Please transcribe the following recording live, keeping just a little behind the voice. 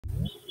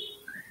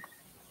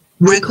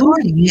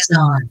Recording is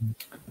on.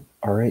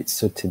 All right,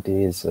 so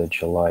today is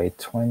July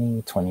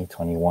 20,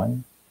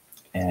 2021,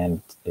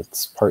 and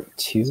it's part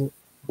 2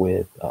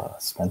 with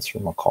Spencer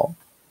McCall.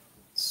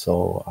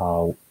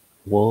 So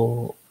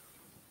we'll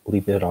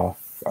leave it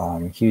off.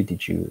 Hugh,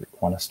 did you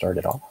want to start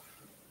it off?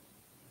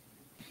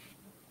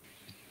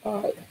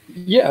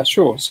 Yeah,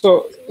 sure.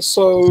 So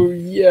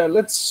yeah,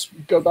 let's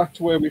go back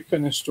to where we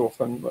finished off,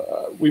 and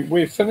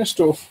we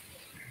finished off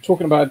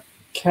talking about,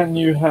 can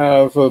you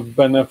have a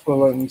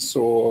benevolence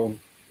or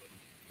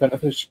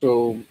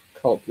beneficial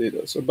cult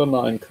leader, so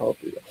benign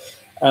cult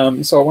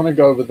leader. So I want to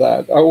go over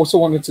that. I also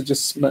wanted to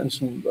just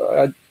mention,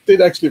 I did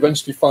actually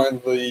eventually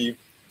find the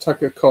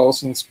Tucker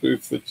Carlson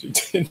spoof that you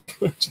did,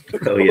 which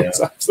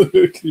it's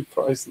absolutely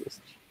priceless.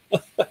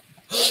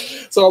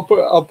 So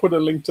I'll put a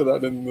link to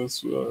that in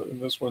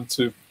this one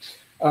too.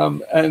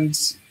 And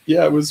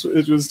yeah, it was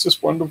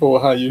just wonderful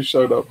how you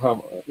showed up,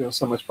 how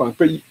so much fun.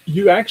 But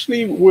you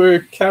actually were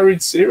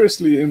carried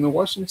seriously in the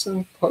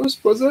Washington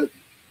Post, was it?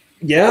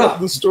 Yeah,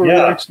 the story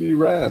actually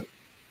ran.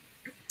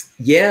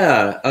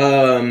 Yeah,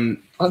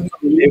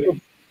 unbelievable.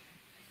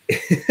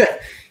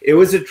 It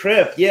was a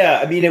trip.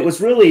 Yeah, I mean, it was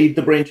really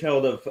the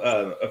brainchild of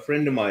a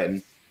friend of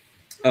mine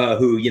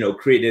who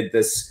created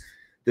this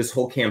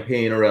whole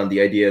campaign around the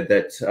idea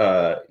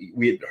that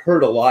we had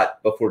heard a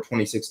lot before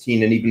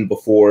 2016, and even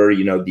before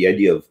the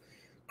idea of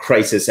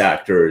crisis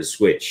actors,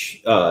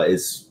 which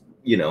is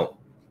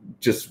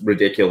just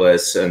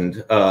ridiculous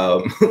and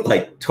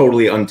like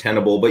totally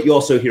untenable. But you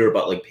also hear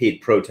about like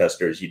paid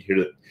protesters. You'd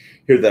hear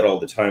that all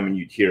the time, and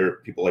you'd hear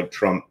people like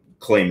Trump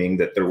claiming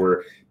that there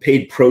were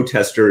paid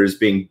protesters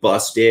being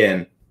bussed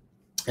in.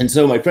 And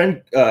so my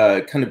friend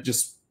kind of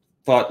just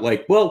thought,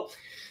 like, well,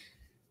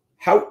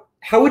 how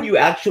would you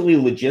actually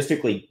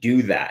logistically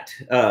do that?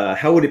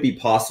 How would it be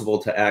possible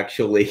to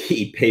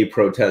actually pay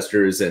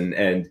protesters?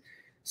 And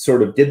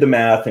sort of did the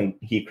math, and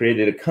he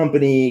created a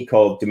company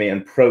called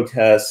Demand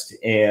Protest,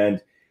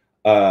 and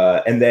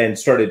then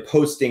started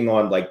posting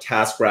on like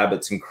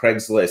TaskRabbits and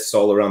Craigslist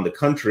all around the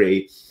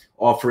country,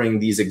 offering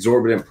these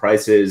exorbitant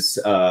prices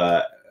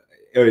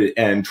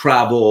and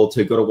travel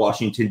to go to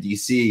Washington,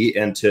 D.C.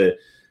 and to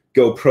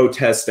go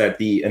protest at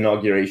the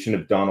inauguration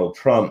of Donald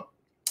Trump,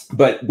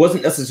 but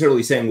wasn't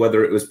necessarily saying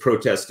whether it was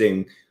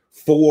protesting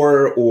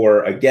for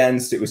or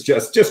against. It was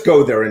just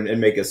go there and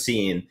make a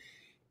scene.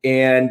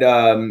 And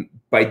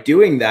by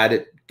doing that,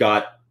 it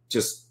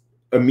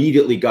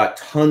immediately got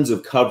tons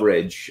of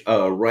coverage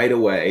right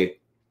away.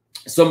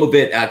 Some of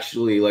it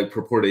actually like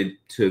purported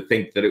to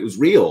think that it was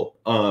real.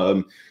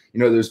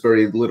 There's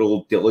very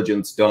little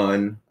diligence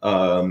done.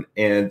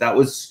 And that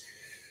was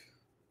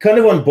kind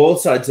of on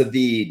both sides of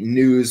the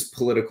news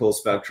political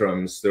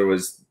spectrums. There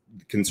was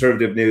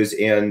conservative news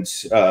and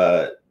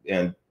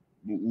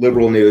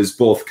liberal news,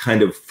 both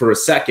kind of for a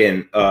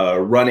second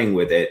running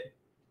with it.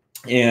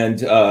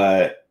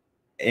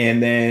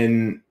 And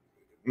then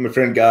my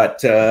friend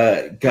got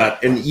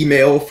an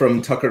email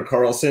from Tucker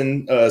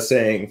Carlson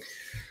saying,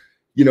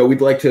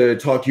 we'd like to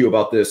talk to you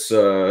about this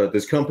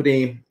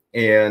company.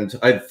 And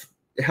I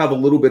have a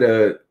little bit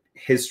of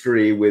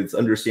history with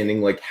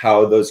understanding like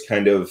how those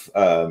kind of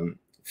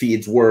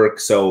feeds work.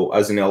 So I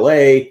was in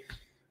LA.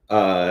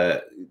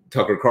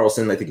 Tucker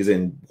Carlson, I think, is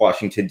in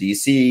Washington,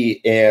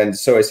 D.C. And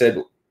so I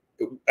said,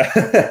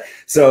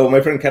 so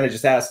my friend kind of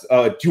just asked,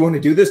 do you want to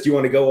do this? Do you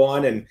want to go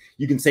on? And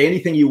you can say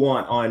anything you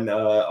want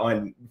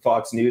on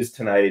Fox News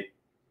tonight.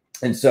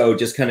 And so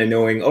just kind of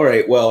knowing, all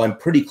right, well, I'm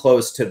pretty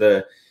close to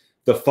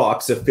the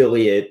Fox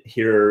affiliate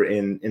here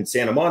in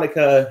Santa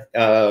Monica.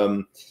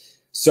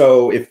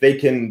 So if they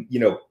can,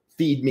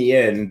 feed me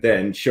in,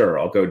 then sure,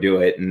 I'll go do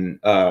it. And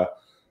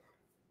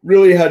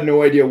really had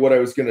no idea what I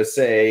was going to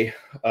say,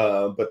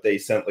 but they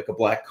sent like a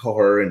black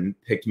car and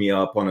picked me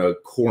up on a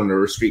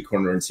street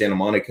corner in Santa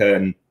Monica,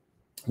 and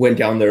went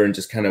down there and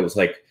just kind of was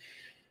like,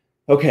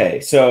 okay,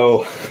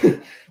 so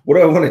what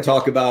do I want to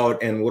talk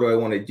about and what do I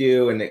want to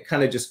do? And it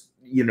kind of just,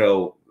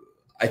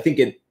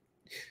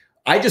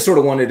 I just sort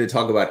of wanted to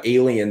talk about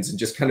aliens and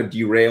just kind of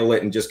derail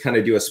it and just kind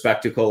of do a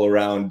spectacle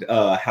around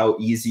how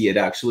easy it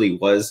actually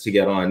was to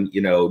get on,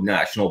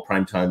 national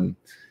primetime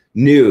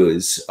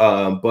news.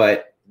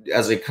 But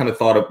as I kind of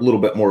thought a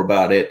little bit more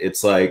about it,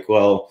 it's like,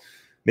 well,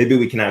 maybe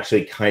we can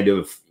actually kind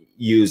of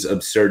use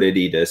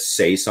absurdity to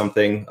say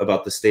something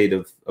about the state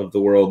of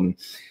the world.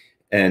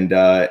 And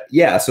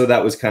yeah, so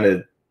that was kind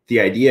of the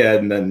idea.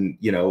 And then,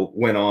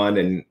 went on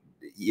and,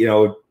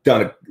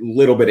 done a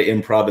little bit of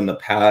improv in the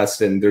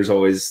past, and there's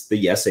always the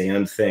yes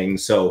and thing.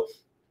 So,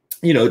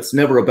 it's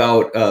never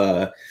about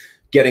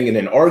getting in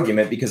an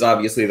argument, because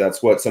obviously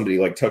that's what somebody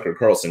like Tucker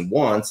Carlson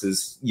wants,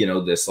 is,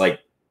 this like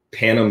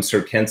panem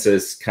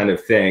circenses kind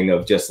of thing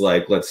of just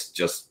like, let's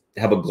just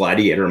have a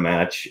gladiator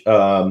match.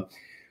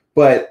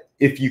 But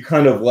if you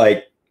kind of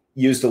like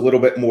used a little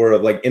bit more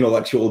of like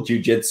intellectual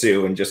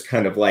jujitsu and just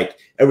kind of like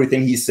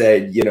everything he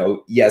said,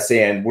 yes,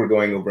 and we're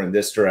going over in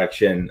this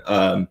direction,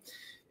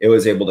 it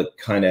was able to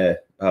kind of,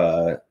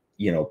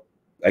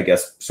 I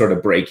guess sort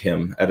of break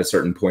him at a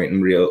certain point,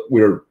 and we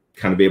were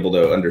kind of able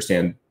to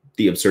understand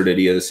the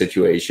absurdity of the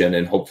situation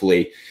and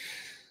hopefully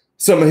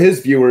some of his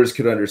viewers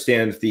could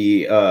understand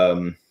the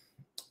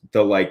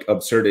like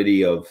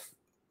absurdity of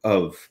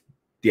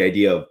the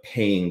idea of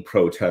paying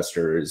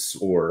protesters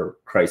or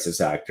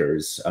crisis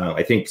actors.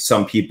 I think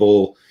some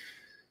people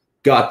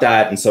got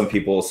that, and some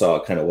people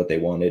saw kind of what they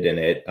wanted in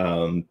it.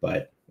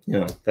 But you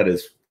know, that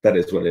is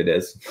what it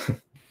is.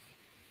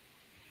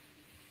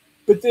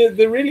 But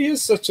there really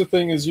is such a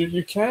thing as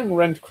you can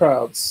rent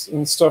crowds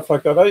and stuff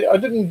like that. I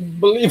didn't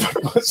believe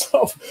it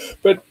myself,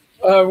 but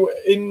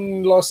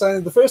in Los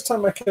Angeles, the first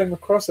time I came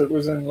across it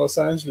was in Los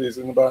Angeles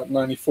in about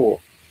 '94,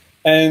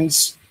 and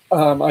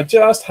I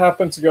just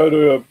happened to go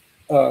to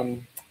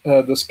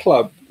this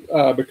club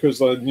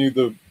because I knew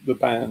the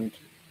band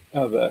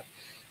there.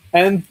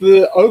 And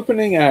the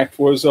opening act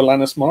was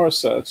Alanis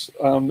Morissette.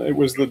 It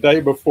was the day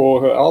before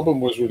her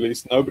album was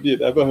released. Nobody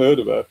had ever heard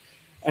of her.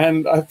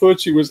 And I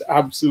thought she was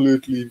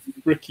absolutely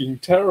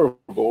freaking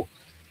terrible.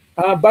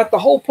 But the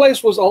whole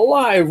place was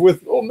alive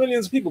with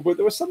millions of people, but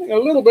there was something a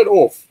little bit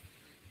off.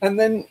 And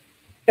then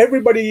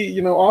everybody,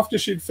 you know, after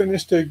she'd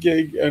finished her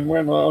gig and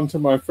went on to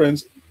my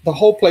friends, the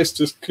whole place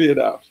just cleared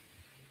out.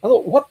 I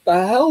thought, what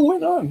the hell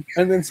went on?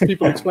 And then some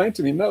people explained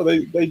to me, no,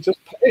 they just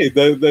paid.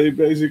 They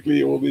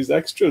basically, all these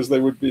extras, they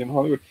would be in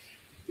Hollywood.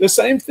 The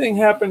same thing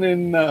happened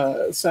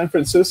in San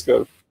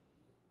Francisco.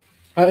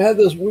 I had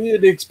this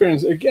weird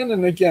experience again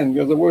and again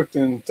because I worked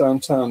in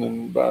downtown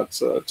in about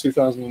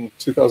 2000,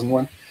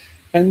 2001.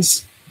 And,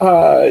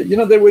 you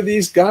know, there were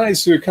these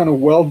guys who were kind of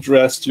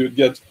well-dressed. You'd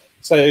get,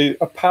 say,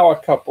 a power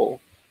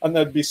couple, and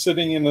they'd be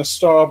sitting in a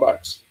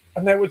Starbucks.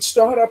 And they would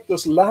start up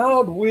this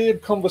loud,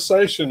 weird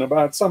conversation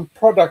about some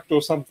product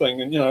or something.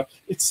 And, you know,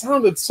 it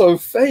sounded so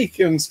fake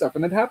and stuff.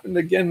 And it happened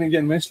again and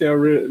again. Eventually I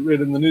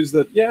read in the news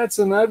that, yeah, it's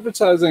an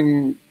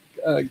advertising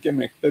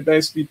gimmick. They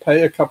basically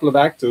pay a couple of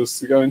actors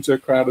to go into a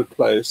crowded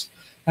place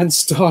and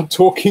start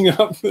talking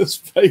up this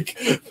fake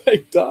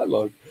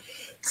dialogue.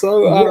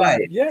 So,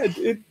 Right. yeah,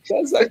 it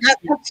does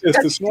actually exist.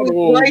 It's not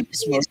all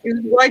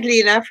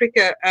widely in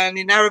Africa and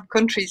in Arab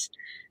countries.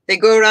 They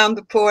go around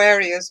the poor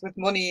areas with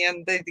money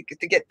and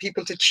to get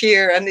people to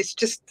cheer. And it's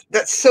just,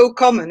 that's so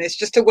common. It's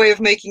just a way of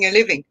making a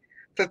living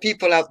for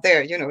people out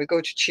there. You know, we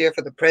go to cheer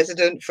for the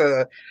president,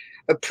 for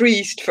a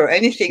priest, for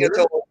anything at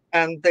all.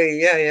 And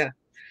they,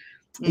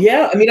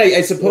 Yeah, I mean,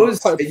 I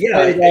suppose,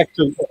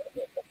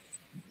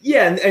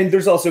 yeah, and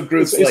there's also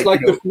groups it's like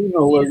you know, the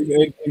funeral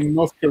in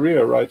North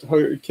Korea, right?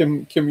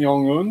 Kim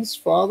Jong-un's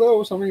father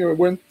or something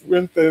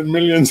went there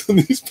millions of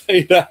these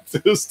paid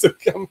actors to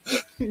come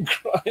and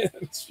cry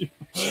at you.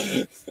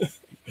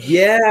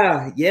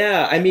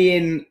 Yeah. I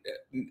mean,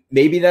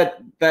 maybe that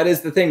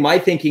is the thing. My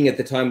thinking at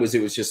the time was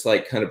it was just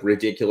like kind of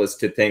ridiculous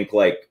to think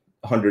like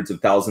hundreds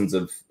of thousands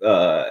of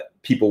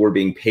people were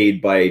being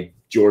paid by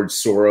George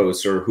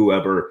Soros or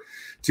whoever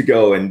to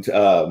go and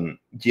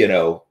you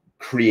know,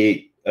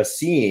 create a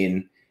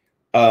scene.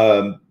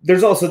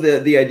 There's also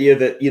the idea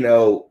that, you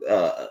know,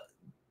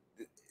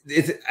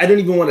 I don't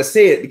even want to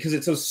say it because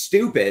it's so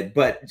stupid,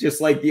 but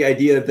just like the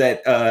idea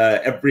that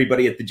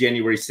everybody at the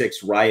January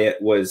 6th riot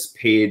was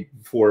paid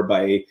for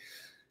by,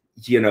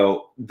 you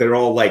know, they're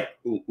all like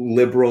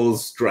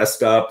liberals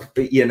dressed up,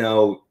 you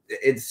know,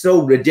 it's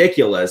so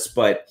ridiculous.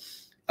 But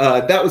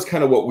that was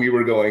kind of what we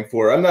were going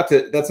for.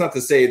 That's not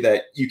to say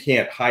that you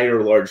can't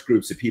hire large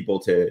groups of people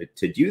to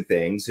do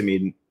things. I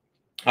mean,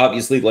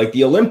 obviously, like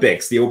the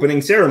Olympics, the opening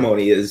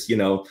ceremony is, you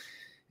know,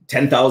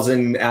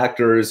 10,000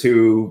 actors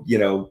who, you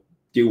know,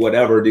 do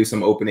whatever, do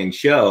some opening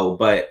show.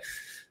 But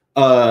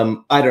I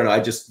don't know.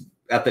 I just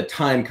at the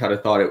time kind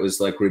of thought it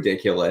was like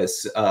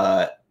ridiculous.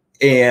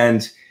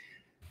 And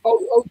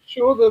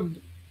sure,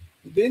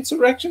 the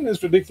insurrection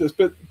is ridiculous,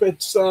 but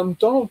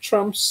Donald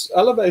Trump's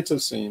elevator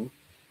scene,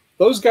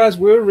 those guys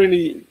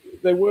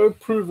were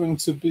proven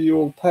to be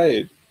all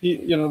paid.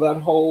 You know,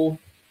 that whole.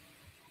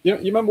 You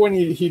remember when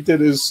he did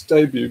his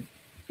debut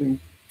in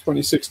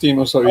 2016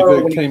 or so?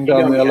 He came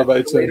down the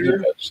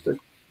elevator.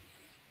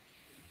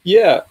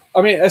 Yeah,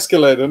 I mean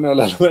escalator, not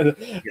elevator.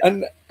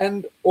 Yeah.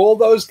 And all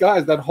those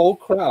guys, that whole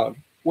crowd,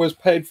 was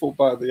paid for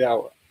by the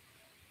hour.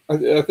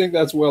 I think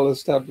that's well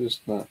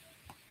established now.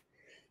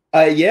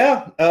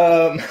 Yeah.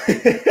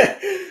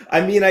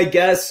 I mean, I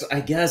guess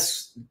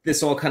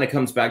this all kind of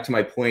comes back to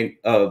my point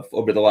of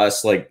over the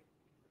last like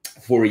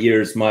 4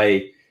 years,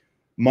 my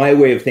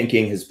way of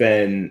thinking has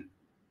been,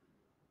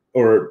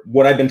 or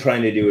what I've been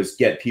trying to do is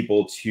get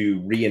people to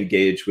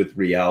re-engage with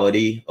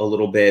reality a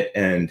little bit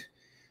and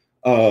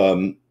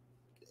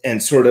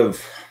sort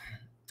of,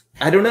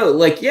 I don't know,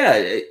 like,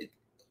 yeah,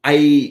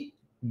 I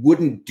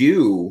wouldn't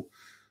do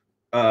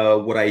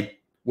what I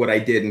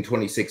did in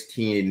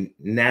 2016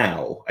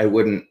 now. I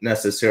wouldn't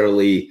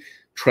necessarily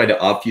try to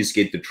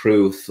obfuscate the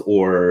truth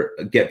or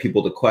get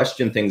people to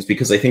question things,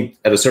 because I think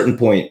at a certain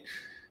point,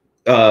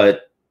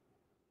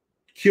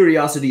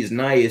 curiosity is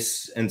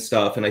nice and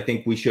stuff, and I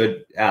think we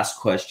should ask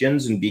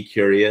questions and be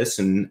curious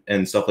and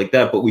stuff like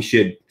that, but we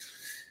should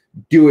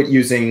do it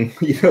using,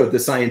 you know, the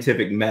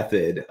scientific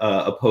method,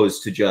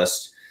 opposed to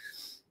just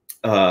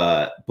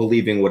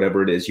believing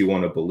whatever it is you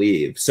want to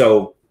believe.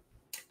 So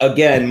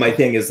again, my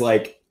thing is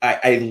like,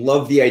 I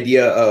love the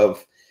idea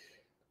of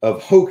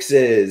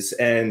hoaxes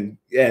and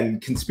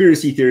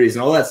conspiracy theories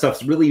and all that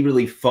stuff's really,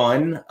 really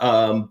fun.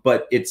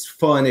 But it's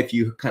fun if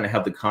you kind of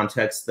have the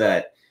context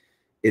that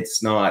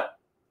it's not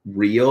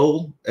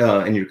real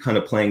and you're kind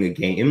of playing a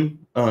game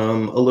a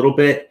little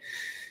bit.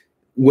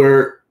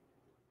 Where,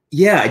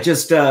 yeah, I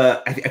just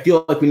I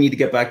feel like we need to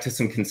get back to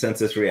some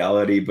consensus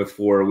reality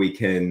before we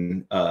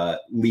can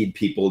lead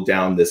people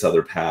down this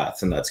other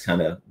path, and that's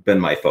kind of been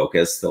my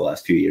focus the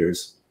last few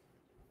years.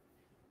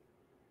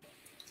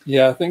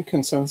 Yeah, I think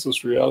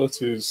consensus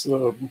reality is,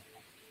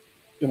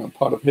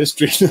 part of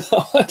history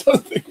now. I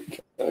don't think we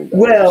can.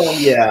 Well,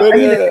 yeah. But, I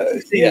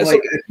mean, yeah.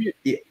 Like,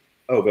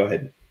 oh, go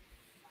ahead.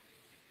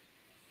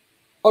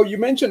 Oh, you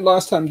mentioned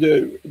last time,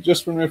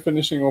 just when we were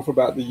finishing off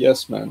about the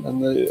yes men,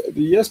 and the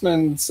yes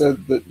men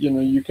said that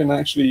you can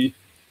actually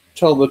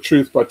tell the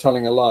truth by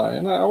telling a lie,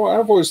 and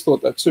I've always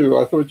thought that too.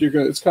 I thought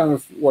it's kind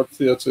of what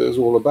theater is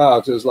all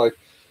about, is like,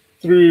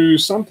 through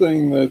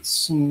something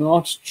that's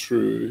not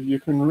true, you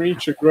can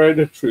reach a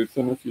greater truth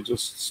than if you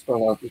just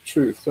spell out the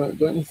truth,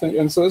 don't you think?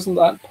 And so isn't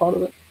that part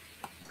of it?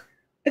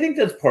 I think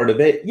that's part of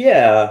it,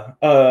 yeah.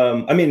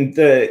 I mean,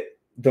 the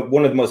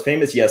one of the most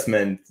famous yes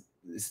men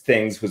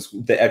things was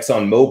the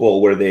Exxon Mobil,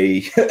 where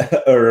they,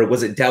 or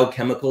was it Dow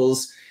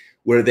Chemicals,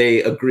 where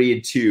they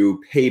agreed to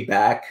pay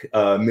back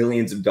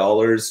millions of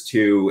dollars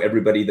to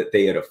everybody that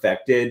they had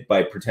affected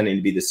by pretending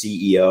to be the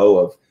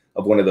CEO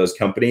of one of those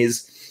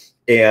companies.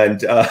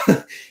 And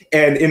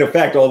in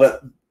effect, all that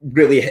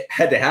really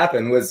had to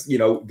happen was,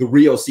 the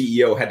real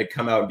CEO had to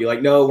come out and be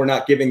like, no, we're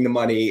not giving the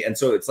money. And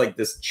so it's like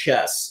this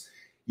chess,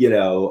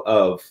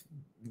 of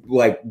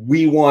like,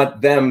 we want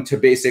them to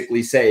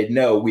basically say,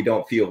 no, we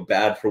don't feel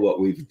bad for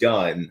what we've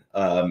done,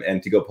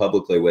 and to go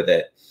publicly with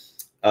it.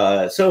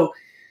 So,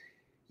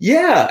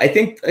 yeah, I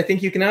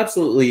think you can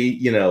absolutely,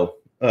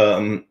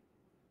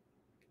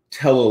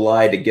 tell a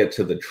lie to get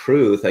to the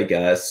truth, I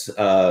guess.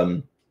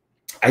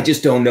 I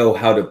just don't know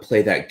how to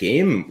play that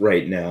game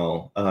right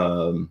now,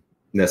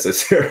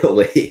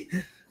 necessarily.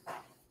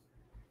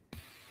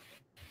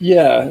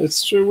 Yeah,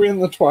 it's true. We're in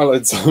the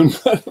twilight zone.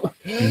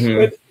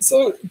 But,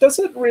 so does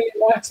it really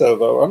matter,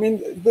 though? I mean,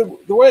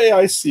 the way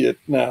I see it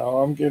now,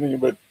 I'm getting a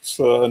bit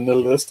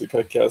nihilistic,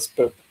 I guess.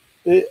 But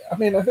I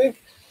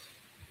think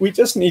we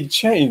just need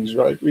change,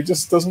 right?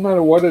 Doesn't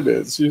matter what it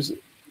is.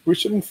 We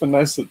shouldn't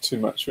finesse it too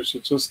much. We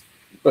should just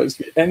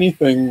basically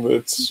anything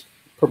that's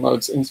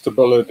promotes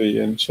instability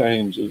and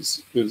change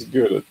is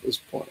good at this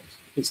point,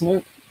 isn't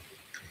it?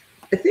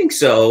 I think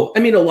so.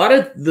 I mean, a lot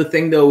of the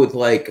thing, though, with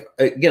like,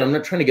 again, I'm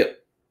not trying to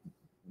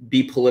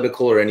be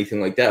political or anything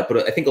like that,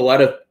 but I think a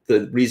lot of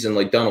the reason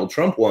like Donald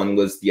Trump won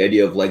was the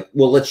idea of like,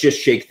 well, let's just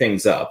shake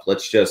things up.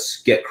 Let's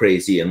just get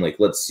crazy and like,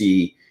 let's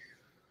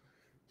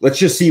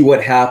just see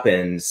what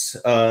happens.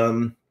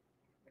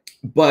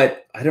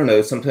 But I don't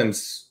know,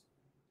 sometimes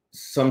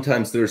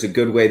there's a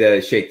good way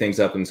to shake things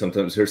up and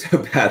sometimes there's a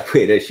bad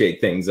way to shake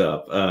things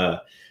up,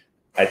 I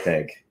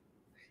think.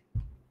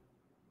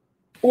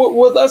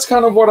 Well, that's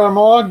kind of what I'm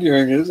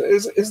arguing is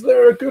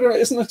there a good,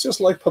 isn't it just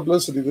like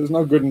publicity? There's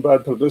no good and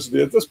bad publicity.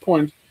 At this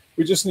point,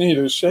 we just need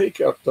a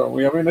shake up, don't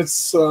we? I mean,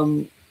 it's,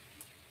 the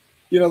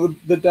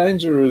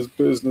danger is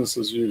business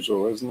as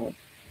usual, isn't it?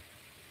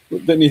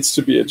 There needs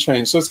to be a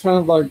change. So it's kind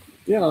of like,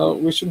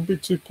 we shouldn't be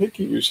too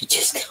picky. We should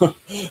just go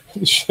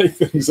and shake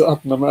things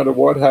up. No matter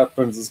what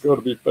happens, it's got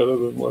to be better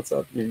than what's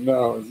happening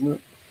now, isn't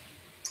it?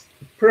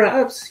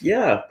 Perhaps,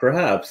 yeah,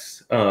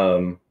 perhaps.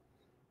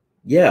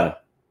 Yeah.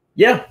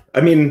 I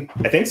mean,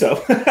 I think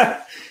so.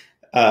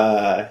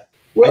 Well,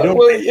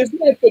 isn't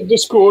that the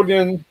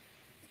Discordian?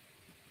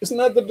 Isn't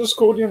that the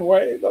Discordian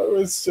way? Though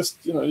it's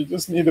just you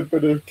just need a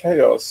bit of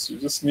chaos. You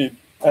just need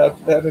add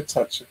a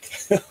touch of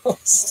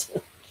chaos.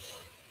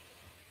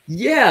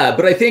 Yeah,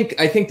 but I think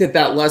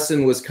that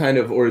lesson was kind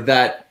of, or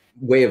that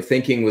way of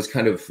thinking was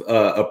kind of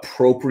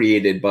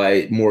appropriated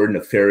by more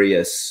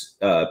nefarious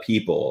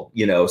people.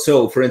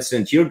 So for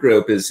instance, your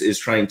group is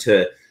trying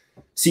to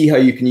see how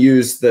you can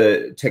use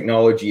the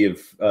technology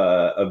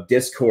of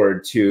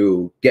Discord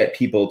to get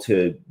people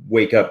to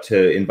wake up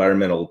to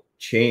environmental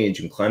change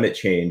and climate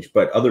change,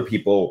 but other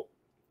people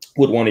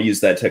would want to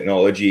use that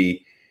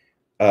technology,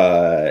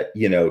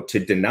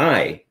 to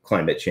deny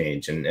climate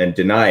change and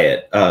deny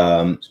it.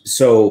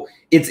 So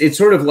it's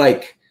sort of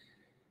like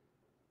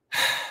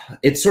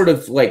it's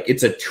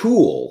a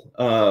tool,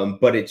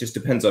 but it just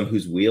depends on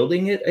who's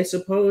wielding it, I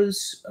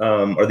suppose.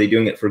 Are they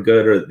doing it for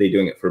good or are they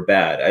doing it for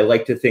bad? I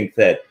like to think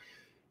that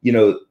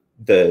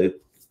the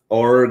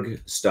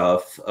ARG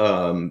stuff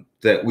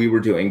that we were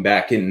doing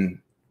back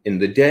in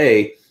the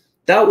day,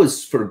 that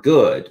was for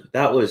good.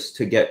 That was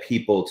to get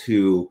people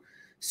to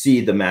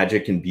see the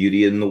magic and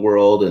beauty in the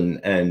world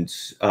and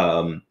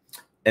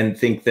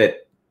think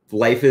that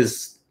life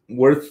is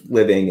worth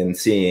living and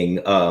seeing,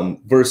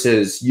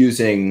 versus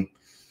using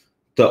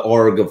the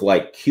ARG of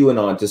like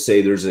QAnon to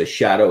say there's a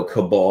shadow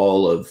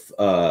cabal of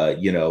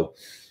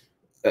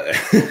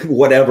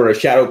whatever, a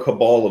shadow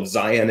cabal of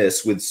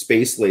Zionists with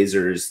space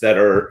lasers that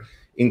are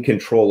in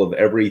control of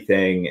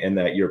everything and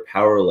that you're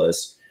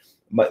powerless.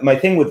 My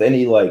thing with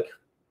any like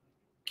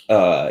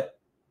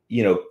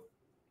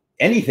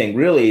anything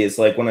really is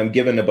like when I'm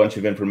given a bunch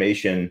of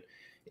information,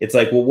 it's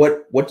like, well,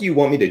 what do you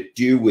want me to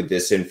do with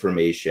this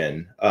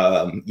information?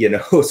 You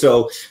know,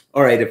 so,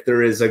 all right, if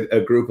there is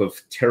a group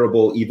of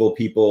terrible, evil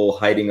people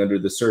hiding under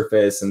the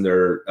surface and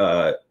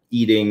they're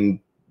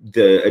eating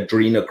the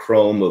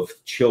adrenochrome of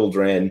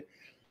children,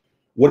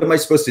 what am I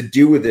supposed to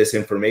do with this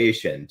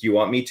information? Do you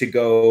want me to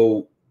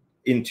go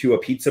into a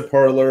pizza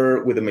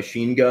parlor with a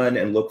machine gun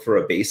and look for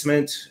a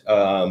basement?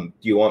 Do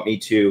you want me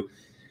to,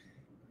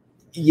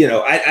 you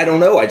know, I don't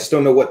know. I just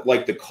don't know what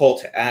like the call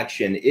to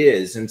action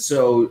is. And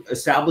so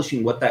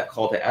establishing what that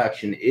call to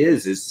action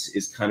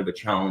is kind of a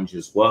challenge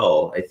as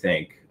well, I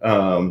think,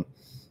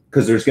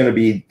 because there's going to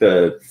be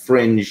the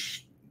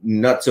fringe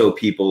nutso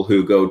people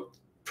who go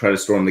try to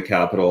storm the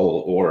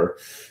Capitol or,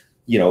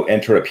 you know,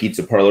 enter a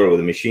pizza parlor with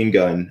a machine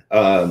gun.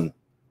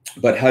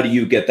 But how do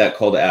you get that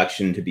call to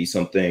action to be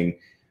something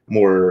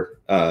more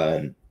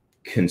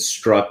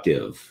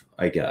constructive,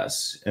 I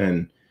guess?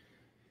 And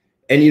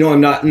you know,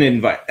 I'm not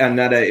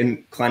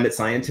a climate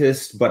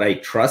scientist, but I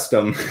trust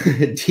them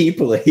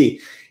deeply.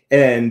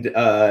 And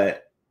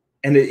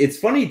it's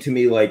funny to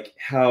me, like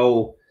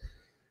how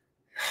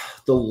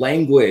the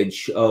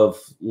language of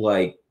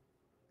like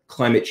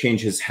climate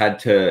change has had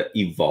to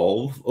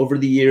evolve over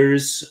the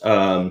years.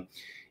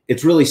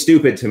 It's really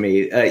stupid to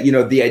me. You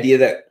know, the idea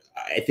that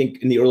I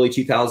think in the early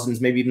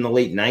 2000s, maybe even the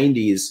late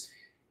 90s,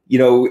 you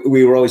know,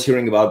 we were always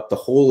hearing about the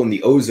hole in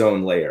the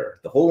ozone layer,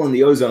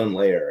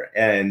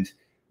 and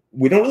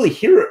we don't really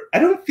hear, I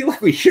don't feel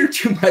like we hear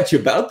too much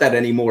about that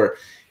anymore.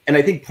 And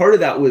I think part of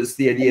that was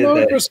the idea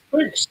that it was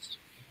fixed.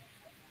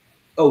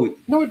 Oh,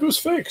 no, it was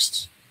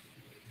fixed.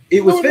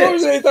 It was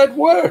fixed. No, that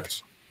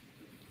worked.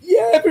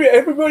 Yeah,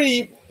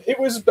 everybody, it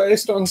was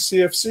based on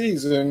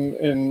CFCs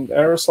in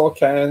aerosol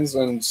cans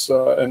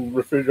and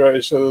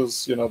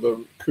refrigerators, you know,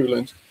 the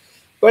coolant.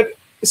 But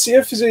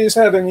CFCs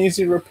had an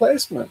easy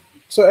replacement.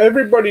 So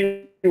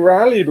everybody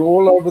rallied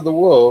all over the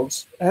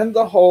world, and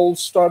the hole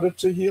started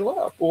to heal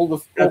up. All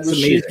the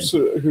sheep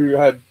who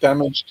had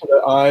damage to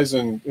their eyes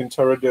in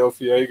Torre del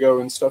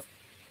Fuego and stuff,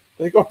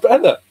 they got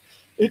better.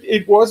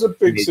 It was a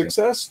big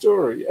success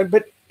story,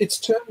 but it's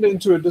turned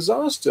into a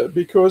disaster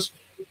because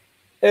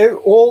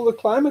all the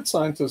climate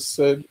scientists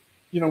said,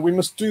 you know, we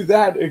must do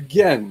that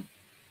again.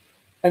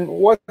 And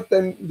what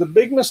then the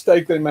big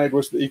mistake they made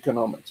was the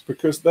economics,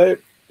 because the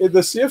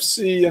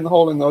CFC and the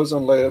hole in the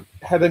ozone layer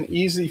had an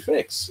easy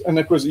fix, and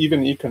it was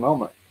even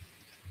economic.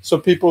 So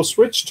people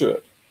switched to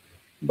it.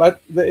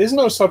 But there is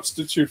no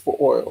substitute for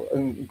oil,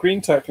 and green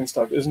tech and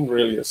stuff isn't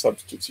really a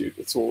substitute.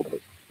 It's all,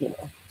 you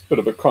know, it's a bit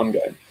of a con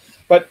game.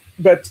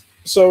 But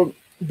so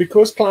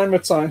because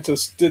climate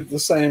scientists did the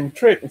same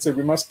trick and said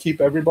we must keep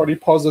everybody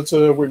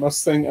positive, we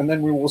must think, and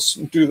then we will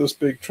do this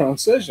big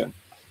transition.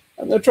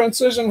 And the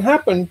transition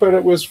happened, but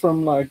it was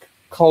from like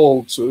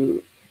coal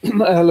to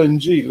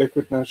LNG,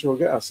 liquid natural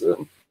gas. It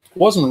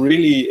wasn't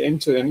really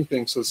into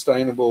anything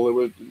sustainable. It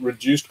was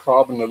reduced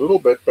carbon a little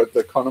bit, but the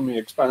economy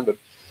expanded.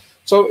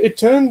 So it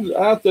turned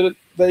out that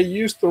they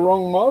used the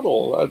wrong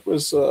model. It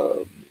was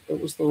the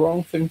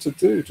wrong thing to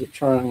do, to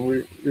try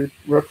and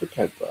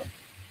replicate that.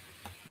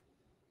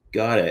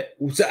 Got it.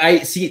 So I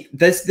see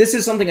this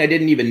is something I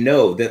didn't even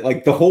know, that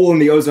like the hole in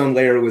the ozone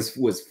layer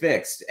was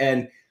fixed.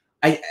 And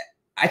I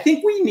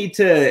think we need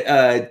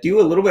to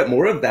do a little bit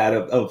more of that,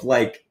 of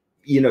like,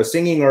 you know,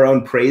 singing our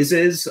own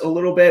praises a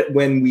little bit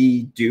when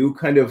we do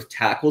kind of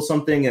tackle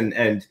something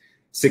and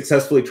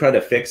successfully try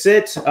to fix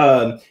it.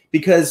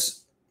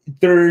 Because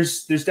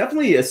there's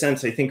definitely a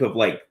sense, I think, of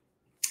like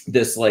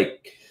this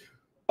like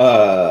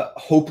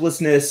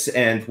hopelessness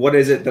and what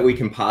is it that we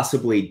can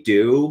possibly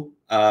do?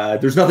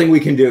 There's nothing we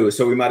can do,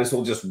 so we might as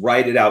well just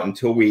ride it out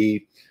until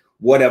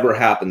whatever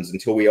happens,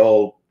 until we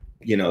all,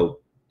 you know,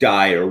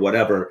 die or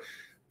whatever.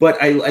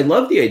 But I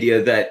love the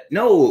idea that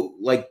no,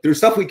 like there's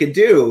stuff we could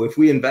do if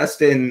we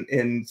invest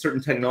in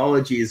certain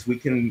technologies. We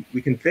can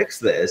fix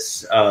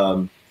this.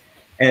 And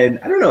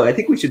I don't know. I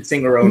think we should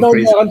sing our own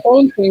praise. No, I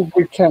don't think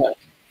we can.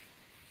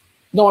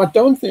 No, I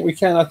don't think we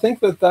can. I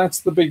think that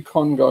that's the big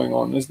con going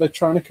on, is they're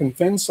trying to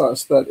convince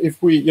us that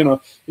if we, you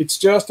know, it's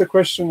just a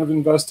question of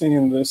investing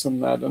in this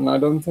and that, and I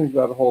don't think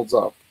that holds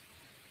up.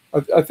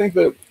 I think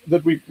that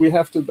we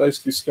have to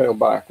basically scale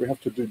back. We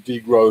have to do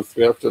degrowth.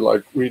 We have to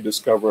like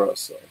rediscover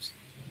ourselves.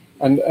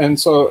 And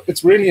so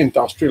it's really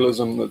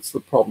industrialism that's the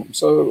problem.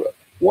 So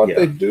what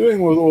they're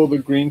doing with all the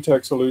green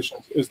tech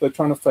solutions is they're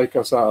trying to fake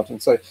us out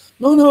and say,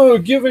 no,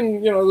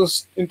 given, you know,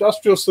 this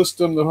industrial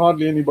system that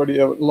hardly anybody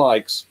ever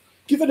likes,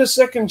 give it a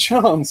second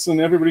chance.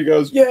 And everybody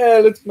goes,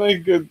 yeah, let's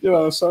make it, you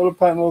know, solar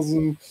panels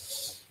and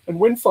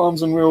wind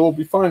farms and we'll all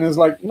be fine. It's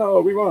like,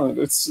 no, we won't.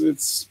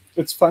 It's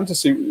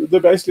fantasy. They're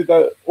basically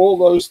that all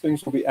those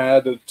things will be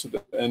added to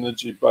the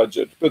energy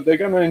budget, but they're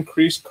going to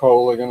increase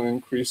coal. They're going to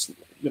increase,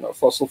 you know,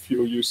 fossil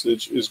fuel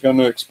usage is going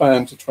to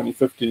expand to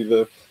 2050.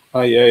 The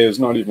IEA is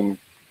not even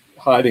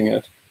hiding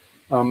it.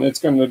 It's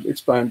going to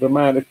expand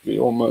dramatically,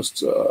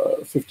 almost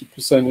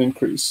 50%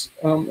 increase.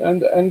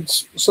 And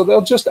so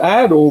they'll just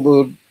add all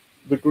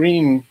the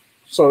green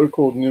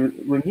so-called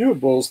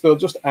renewables, they'll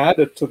just add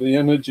it to the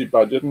energy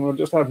budget, and we'll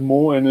just have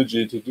more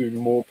energy to do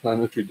more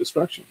planetary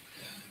destruction.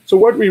 So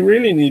what we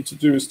really need to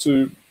do is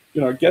to,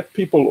 get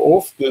people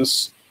off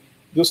this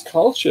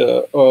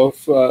culture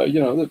of,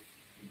 that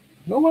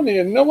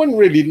no one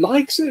really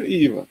likes it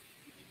even.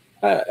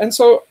 And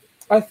so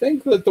I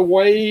think that the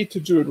way to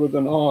do it with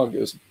an ARG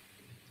is,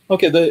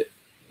 okay,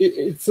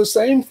 it's the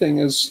same thing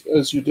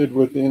as you did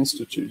with the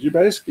Institute. You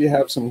basically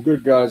have some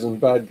good guys and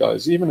bad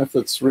guys, even if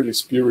it's really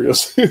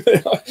spurious.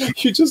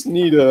 You just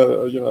need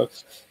a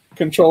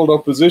controlled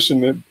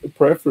opposition,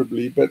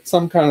 preferably, but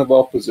some kind of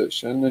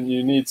opposition, and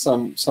you need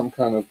some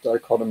kind of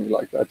dichotomy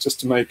like that just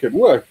to make it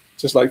work,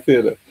 just like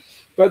theater.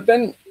 But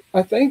then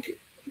I think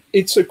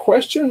it's a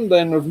question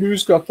then of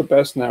who's got the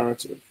best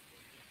narrative.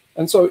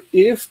 And so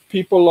if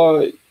people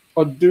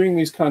are doing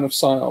these kind of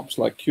psyops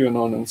like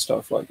QAnon and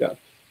stuff like that,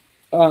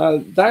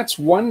 that's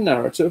one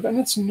narrative, and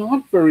it's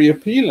not very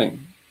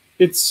appealing.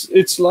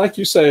 It's like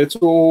you say, it's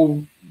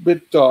all a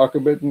bit dark, a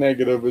bit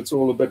negative, it's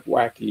all a bit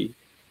wacky.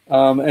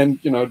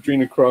 And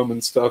adrenochrome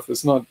and stuff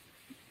is not,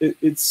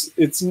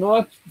 it's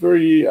not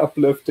very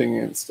uplifting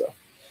and stuff.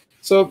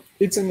 So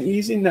it's an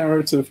easy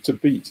narrative to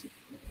beat.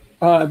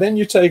 Then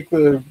you take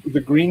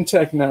the green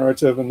tech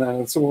narrative, and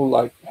then it's all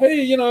like,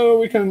 hey,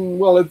 we can,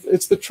 well,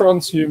 it's the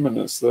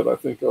transhumanists that I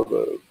think are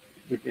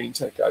the green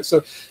tech guys.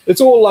 So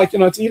it's all like,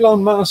 it's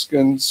Elon Musk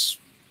and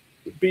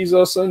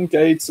Bezos and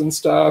Gates and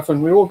stuff,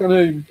 and we're all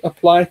going to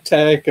apply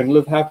tech and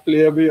live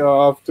happily ever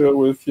after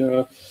with,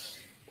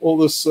 all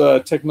this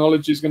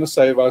technology is going to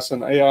save us,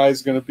 and AI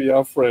is going to be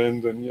our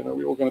friend, and,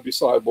 we're all going to be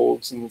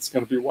cyborgs, and it's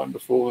going to be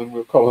wonderful, and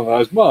we'll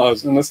colonize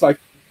Mars. And it's like,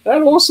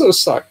 that also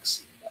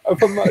sucks.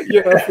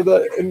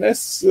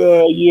 Unless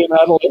you're an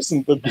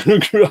adolescent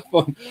that grew up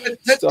on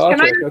Star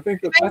Trek, I think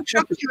that. Can I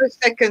interrupt you a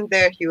second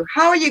there, Hugh?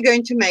 How are you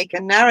going to make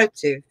a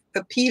narrative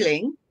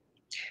appealing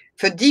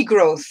for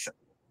degrowth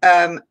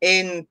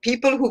in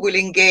people who will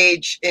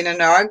engage in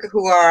an ARG,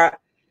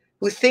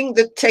 who think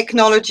that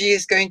technology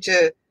is going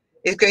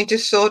to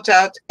sort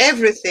out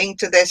everything,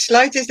 to their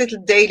slightest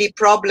little daily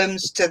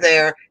problems, to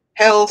their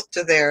health,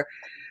 to their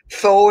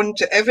phone,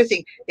 to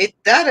everything?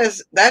 That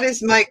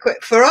is my,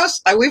 for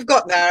us, we've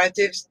got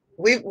narratives.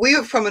 We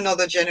are from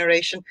another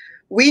generation.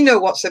 We know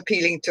what's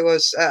appealing to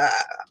us.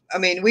 I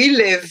mean, we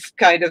live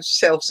kind of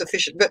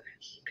self-sufficient, but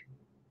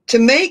to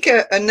make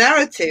a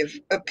narrative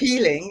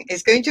appealing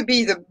is going to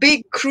be the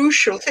big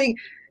crucial thing.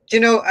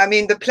 I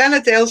mean, the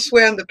planet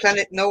elsewhere and the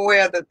planet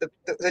nowhere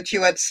that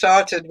you had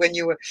started when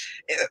you were,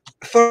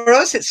 for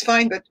us it's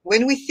fine, but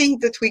when we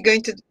think that we're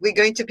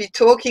going to be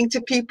talking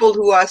to people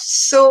who are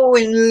so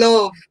in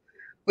love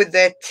with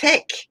their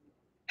tech,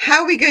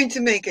 how are we going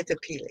to make it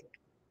appealing?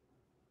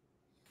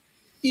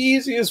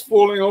 Easy as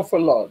falling off a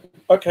log.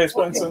 Okay,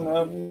 Spencer,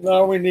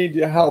 now we need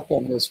your help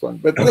on this one.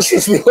 But this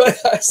is the way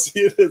I see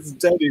it. It's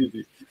dead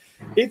easy.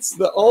 It's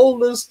the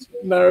oldest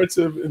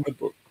narrative in the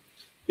book.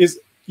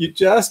 You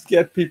just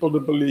get people to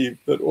believe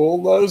that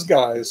all those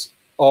guys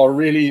are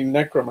really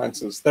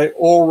necromancers. They're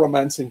all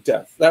romancing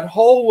death. That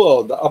whole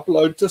world, the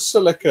upload to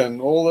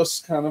silicon, all this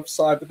kind of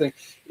cyber thing,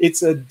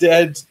 it's a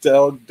dead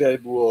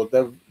world.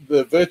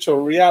 The virtual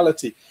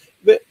reality.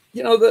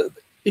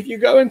 If you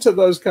go into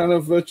those kind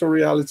of virtual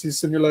reality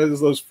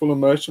simulators, those full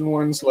immersion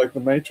ones like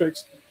the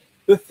Matrix,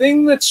 the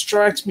thing that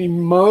strikes me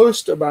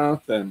most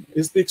about them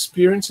is the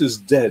experience is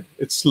dead.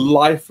 It's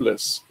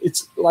lifeless.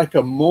 It's like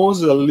a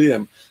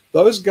mausoleum.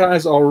 Those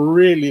guys are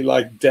really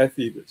like Death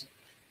Eaters.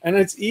 And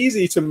it's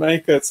easy to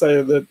make it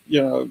say that,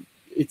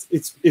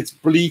 it's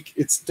bleak,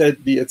 it's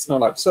deadly, it's not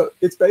life. So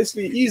it's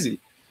basically easy.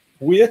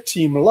 We're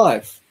Team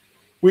Life.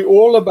 We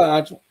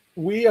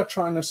are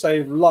trying to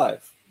save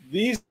life.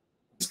 These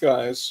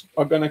guys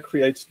are going to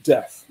create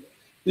death.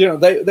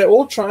 They're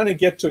all trying to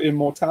get to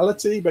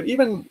immortality, but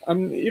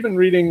I'm even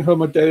reading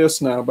Homo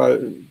Deus now by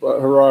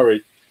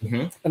Harari.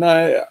 Mm-hmm. And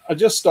I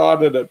just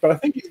started it, but I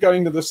think he's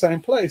going to the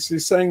same place.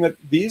 He's saying that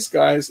these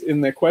guys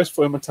in their quest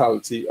for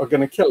immortality are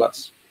going to kill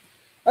us.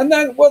 And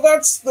then, well,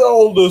 that's the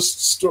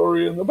oldest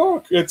story in the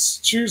book. It's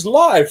choose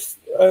life,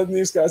 and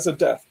these guys are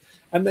death.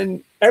 And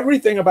then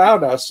everything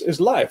about us is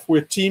life.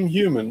 We're Team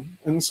Human.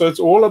 And so it's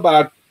all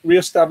about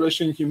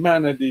reestablishing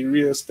humanity,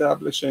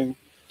 reestablishing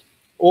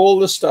all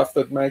the stuff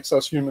that makes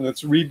us human.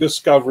 It's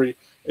rediscovery.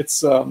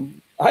 It's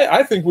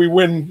I think we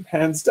win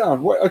hands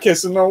down. Okay,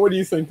 so now what do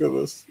you think of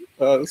this,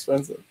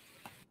 Spencer?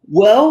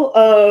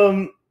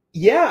 Well,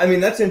 yeah, I mean,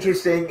 that's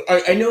interesting.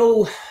 I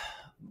know,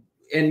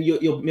 and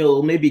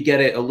you'll maybe get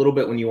it a little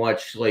bit when you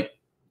watch like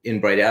in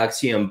Bright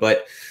Axiom,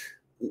 but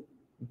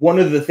one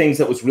of the things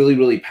that was really,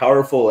 really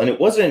powerful, and it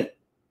wasn't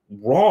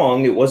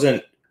wrong, it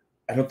wasn't,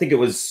 I don't think it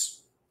was,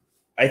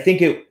 I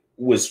think it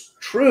was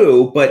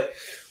true, but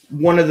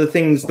one of the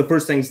things, the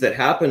first things that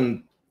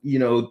happened,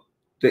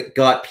 that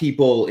got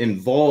people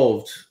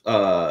involved.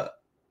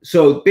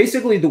 So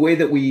basically the way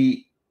that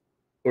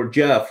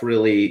Jeff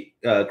really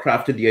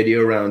crafted the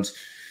idea around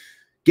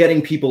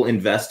getting people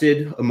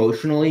invested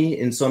emotionally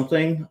in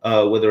something,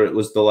 whether it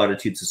was the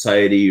Latitude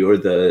Society or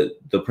the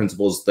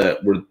principles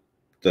that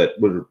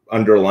were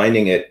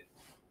underlining it.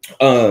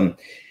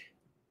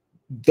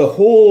 the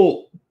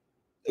whole,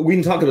 we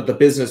can talk about the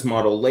business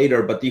model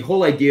later, but the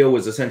whole idea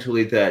was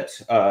essentially that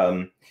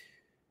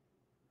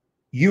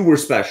you were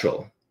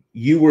special.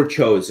 You were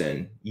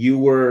chosen.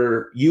 You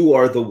are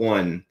the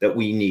one that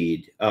we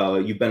need.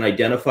 You've been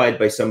identified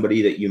by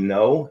somebody that you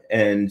know,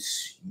 and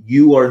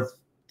you are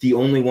the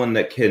only one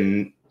that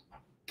can,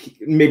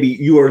 maybe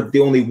you are the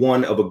only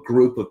one of a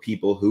group of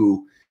people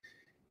who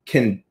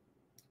can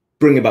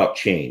bring about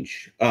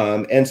change.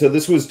 And so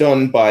this was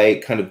done by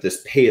kind of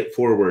this pay it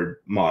forward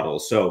model.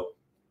 So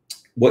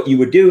what you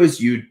would do is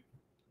you'd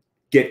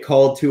get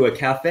called to a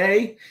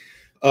cafe,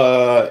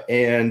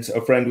 and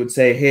a friend would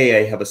say,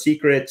 hey, I have a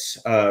secret,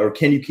 or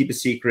can you keep a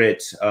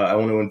secret? I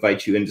want to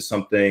invite you into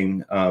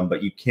something,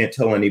 but you can't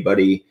tell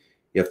anybody.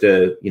 You have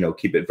to, you know,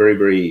 keep it very,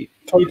 very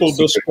total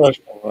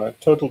discretion, right?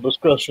 Total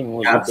discretion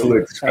was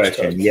absolute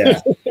discretion,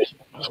 yeah.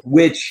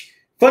 Which,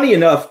 funny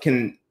enough,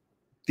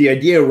 the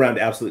idea around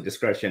absolute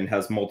discretion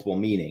has multiple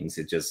meanings.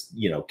 It just,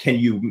 you know, can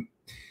you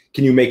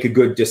make a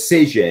good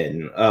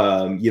decision?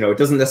 You know, it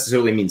doesn't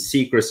necessarily mean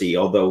secrecy,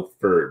 although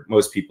for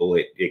most people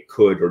it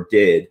could or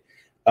did.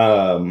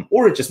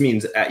 Or it just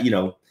means, you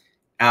know,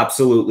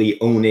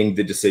 absolutely owning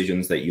the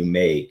decisions that you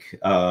make,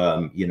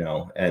 you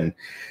know, and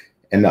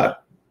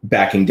not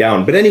backing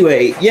down. But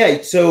anyway,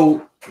 yeah,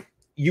 so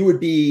you would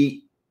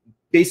be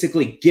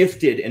basically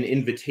gifted an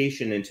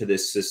invitation into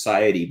this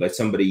society by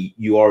somebody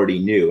you already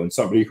knew and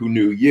somebody who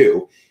knew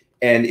you.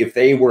 And if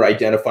they were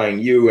identifying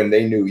you and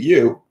they knew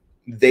you,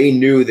 they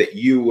knew that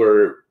you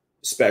were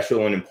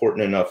special and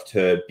important enough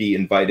to be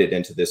invited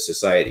into this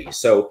society.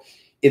 So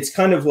it's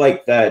kind of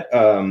like that,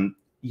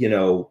 you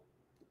know,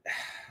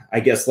 I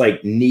guess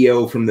like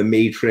Neo from the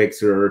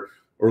Matrix or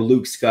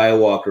Luke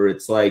Skywalker.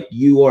 It's like,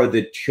 you are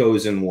the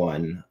chosen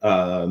one,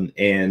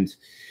 and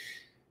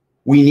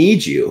we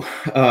need you,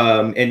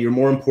 and you're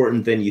more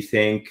important than you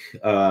think.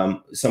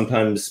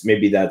 Sometimes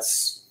maybe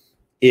that's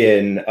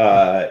in,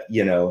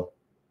 you know,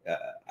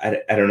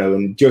 I don't know,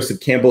 in Joseph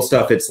Campbell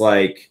stuff, it's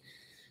like,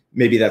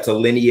 maybe that's a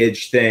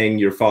lineage thing.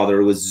 Your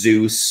father was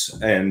Zeus,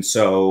 and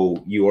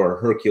so you are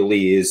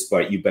Hercules,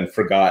 but you've been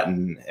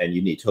forgotten, and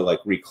you need to like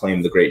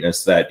reclaim the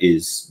greatness that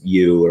is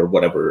you, or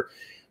whatever.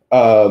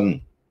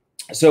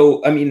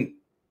 So, I mean,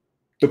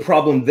 the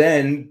problem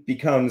then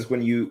becomes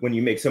when you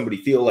make somebody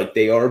feel like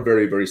they are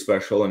very, very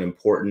special and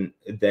important,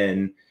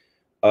 then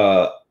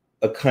a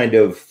kind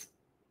of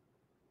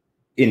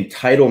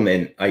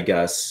entitlement, I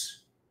guess,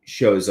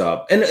 shows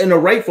up, and a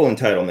rightful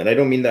entitlement. I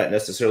don't mean that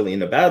necessarily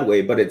in a bad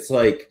way, but it's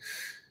like,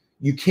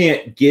 you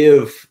can't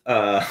give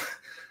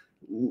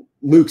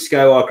Luke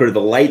Skywalker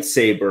the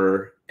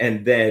lightsaber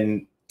and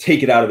then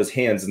take it out of his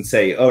hands and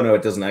say, oh no,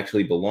 it doesn't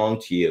actually belong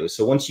to you.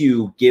 So once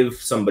you give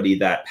somebody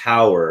that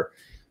power,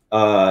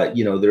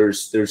 you know,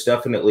 there's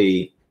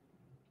definitely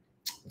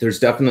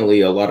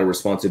a lot of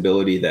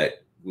responsibility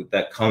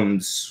that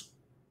comes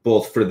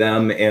both for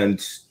them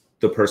and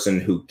the person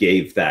who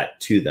gave that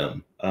to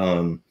them.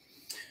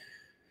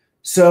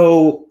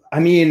 So, I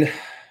mean,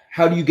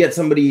 how do you get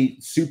somebody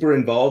super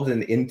involved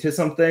and into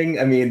something?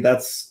 I mean,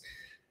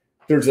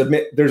 there's a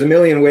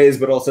million ways,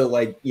 but also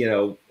like, you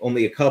know,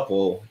 only a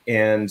couple.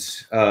 And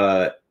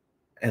I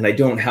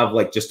don't have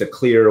like just a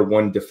clear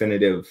one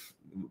definitive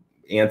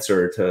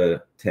answer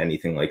to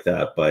anything like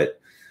that.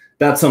 But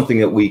that's something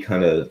that we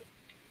kind of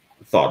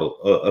thought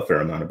a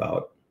fair amount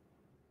about.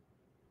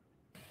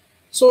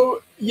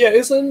 So yeah,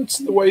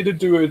 isn't the way to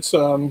do it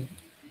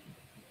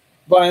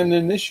by an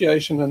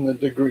initiation in the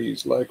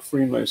degrees, like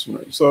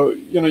Freemasonry? So,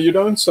 you know, you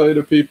don't say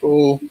to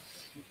people,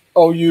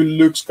 oh, you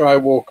Luke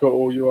Skywalker,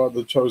 or you are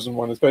the chosen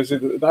one. It's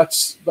basically,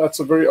 that's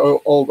a very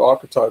old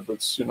archetype.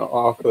 It's, you know,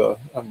 Arthur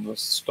and the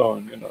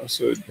stone, you know.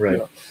 So, right.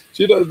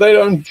 You know, so they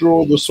don't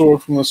draw the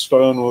sword from the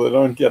stone, or they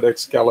don't get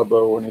Excalibur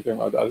or anything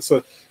like that.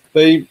 So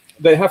they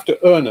have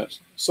to earn it.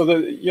 So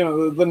that, you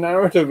know, the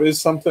narrative is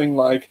something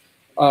like,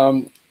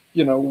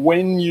 you know,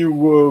 when you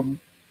were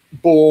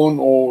born,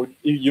 or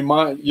you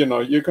might, you know,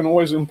 you can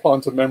always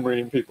implant a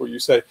memory in people. You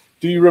say,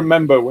 do you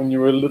remember when you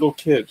were a little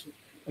kid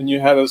and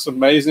you had this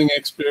amazing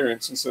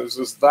experience? And says,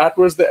 that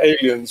was the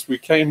aliens. We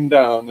came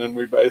down and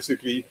we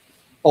basically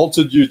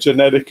altered you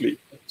genetically.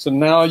 So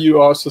now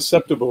you are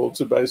susceptible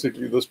to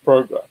basically this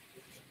program.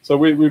 So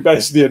we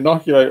basically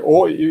inoculate,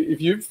 or if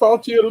you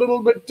felt you're a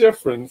little bit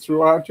different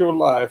throughout your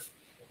life,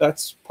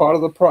 that's part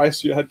of the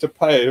price you had to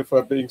pay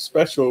for being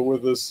special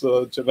with this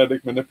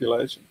genetic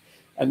manipulation.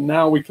 And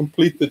now we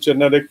complete the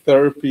genetic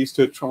therapies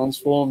to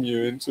transform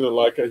you into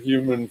like a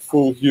human,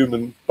 full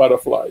human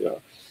butterfly. You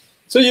know?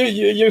 So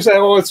you say,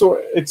 oh,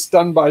 it's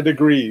done by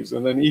degrees,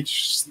 and then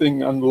each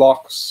thing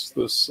unlocks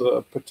this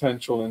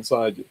potential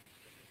inside you.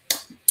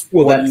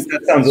 Well,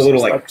 that sounds a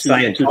little like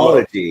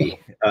Scientology.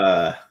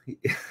 Like,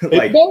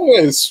 it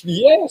does,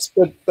 yes,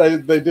 but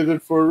they did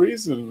it for a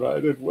reason,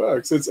 right? It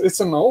works. It's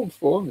an old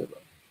formula.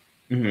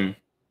 Mm-hmm.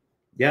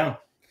 Yeah.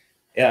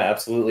 Yeah,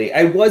 absolutely.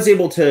 I was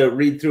able to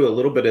read through a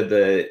little bit of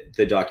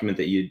the document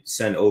that you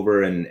sent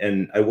over,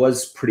 and I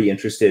was pretty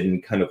interested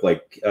in kind of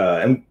like,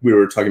 and we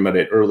were talking about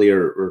it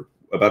earlier, or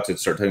about to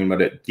start talking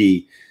about it,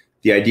 the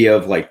idea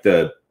of like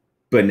the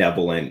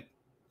benevolent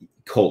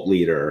cult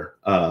leader,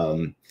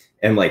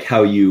 and like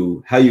how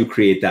you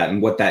create that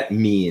and what that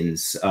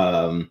means,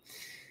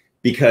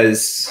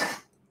 because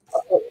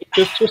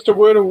just a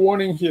word of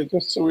warning here,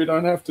 just so we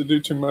don't have to do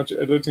too much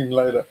editing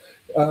later.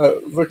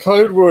 The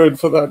code word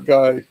for that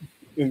guy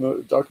in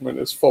the document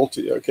is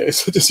faulty. Okay,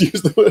 so just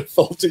use the word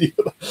faulty.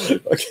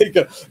 Okay,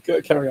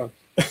 go carry on.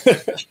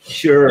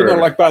 Sure. You know,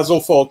 like Basil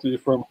Fawlty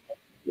from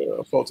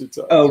Fawlty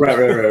Document. Oh,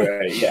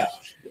 right. Yeah.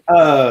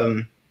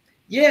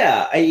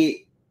 Yeah.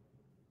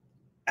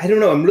 I don't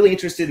know. I'm really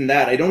interested in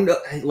that. I don't know.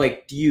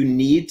 Like, do you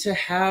need to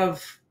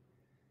have?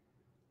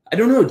 I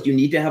don't know. Do you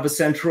need to have a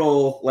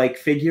central like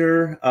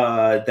figure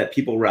that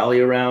people rally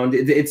around?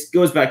 It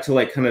goes back to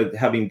like kind of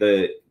having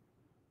the.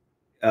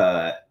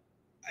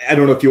 I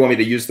don't know if you want me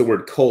to use the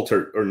word cult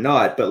or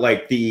not, but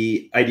like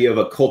the idea of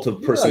a cult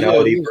of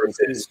personality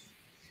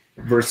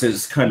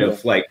versus kind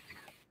of like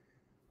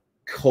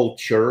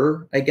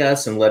culture, I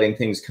guess, and letting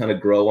things kind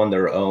of grow on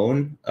their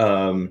own,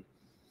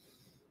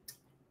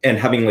 and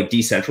having like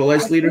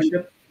decentralized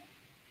leadership.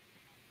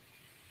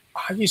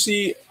 You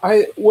see,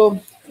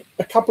 well,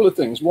 a couple of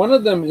things. One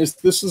of them is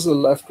this is a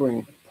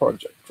left-wing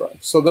project, right?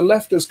 So the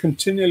left is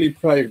continually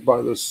plagued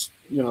by this,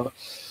 you know,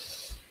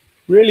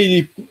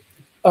 really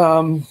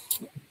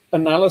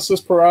analysis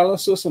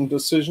paralysis and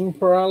decision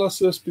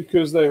paralysis,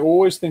 because they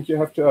always think you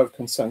have to have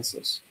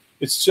consensus.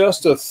 It's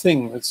just a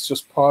thing. It's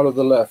just part of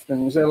the left.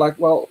 And you say like,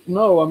 well,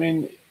 no, I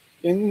mean,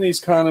 in these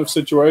kind of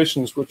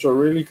situations, which are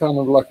really kind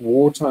of like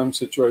wartime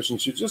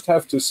situations, you just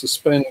have to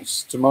suspend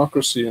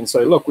democracy and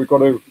say, look, we've got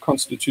to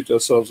constitute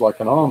ourselves like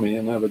an army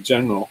and have a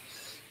general,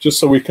 just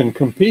so we can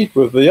compete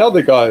with the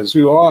other guys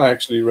who are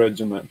actually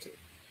regimented.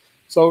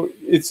 So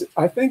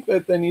I think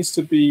that there needs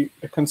to be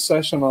a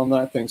concession on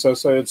that thing. So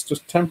say it's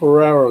just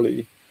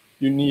temporarily,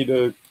 you need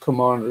a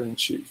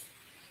commander-in-chief.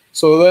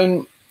 So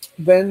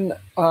then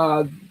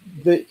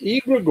the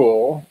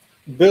egregore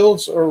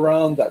builds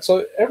around that.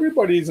 So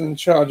everybody's in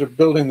charge of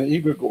building the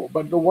egregore.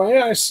 But the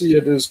way I see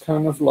it is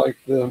kind of like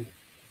the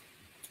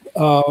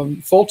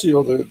Fawlty,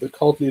 or the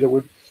cult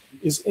leader,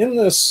 is in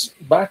this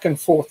back and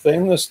forth, they're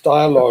in this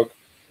dialogue,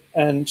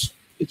 and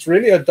it's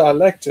really a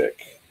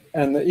dialectic.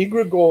 And the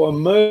egregore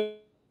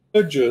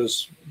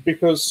emerges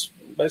because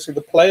basically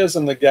the players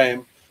in the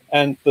game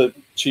and the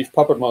chief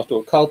puppet master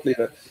or cult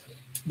leader,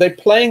 they're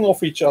playing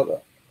off each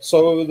other.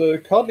 So the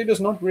cult leader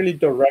is not really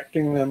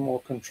directing them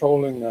or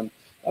controlling them,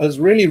 as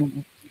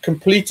really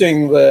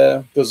completing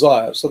their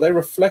desires. So they're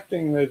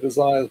reflecting their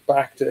desires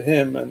back to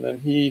him, and then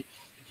he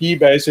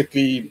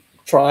basically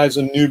tries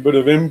a new bit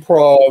of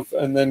improv,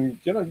 and then,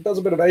 you know, does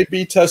a bit of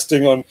A/B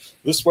testing on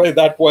this way,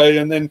 that way,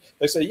 and then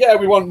they say, yeah,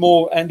 we want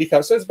more Andy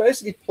Cow. So it's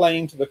basically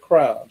playing to the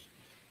crowd.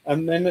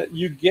 And then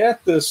you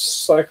get this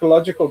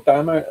psychological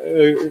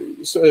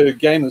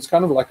game that's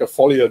kind of like a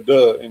folie à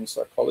deux in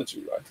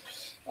psychology, right?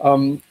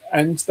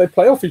 And they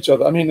play off each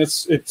other. I mean,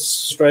 it's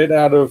straight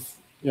out of,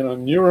 you know,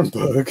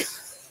 Nuremberg,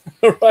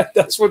 right?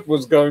 That's what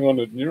was going on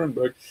at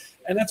Nuremberg,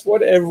 and that's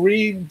what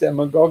every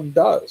demagogue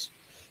does.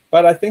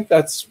 But I think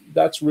that's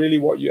really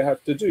what you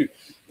have to do.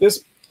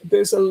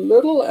 There's a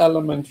little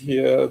element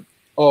here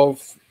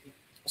of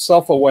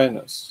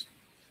self-awareness.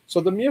 So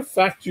the mere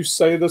fact you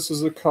say this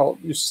is a cult,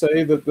 you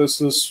say that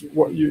this is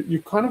what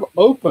you kind of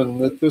open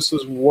that this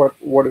is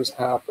what is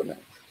happening.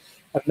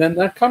 And then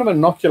that kind of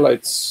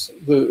inoculates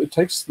it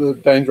takes the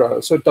danger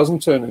out, so it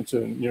doesn't turn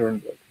into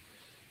Nuremberg.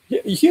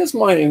 Here's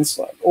my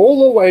insight.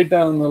 All the way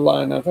down the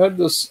line, I've had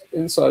this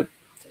insight,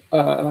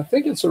 and I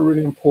think it's a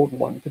really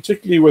important one,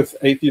 particularly with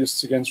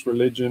atheists against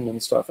religion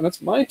and stuff. And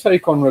it's my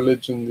take on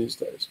religion these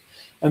days.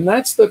 And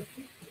that's that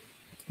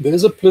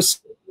there's a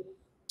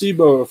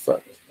placebo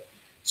effect.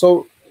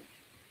 So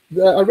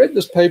I read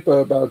this paper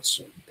about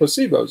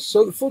placebos.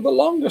 So for the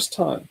longest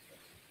time,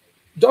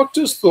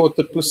 doctors thought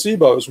that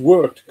placebos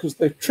worked because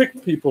they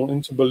tricked people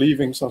into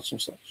believing such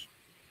and such.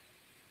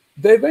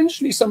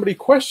 Eventually somebody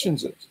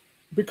questions it,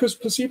 because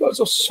placebos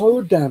are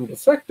so damned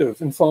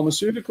effective in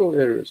pharmaceutical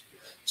areas.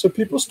 So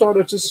people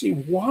started to see,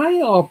 why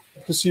are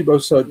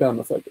placebos so damn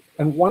effective?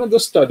 And one of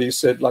the studies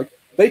said, like,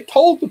 they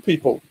told the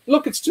people,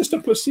 look, it's just a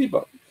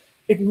placebo.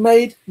 It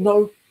made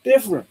no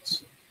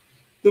difference.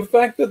 The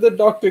fact that the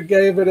doctor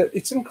gave it,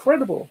 it's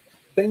incredible.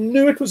 They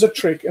knew it was a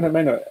trick, and it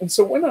made no. And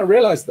so when I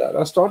realized that,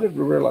 I started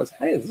to realize,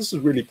 hey, this is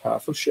really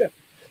powerful shit.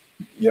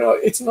 You know,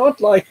 it's not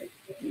like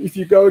if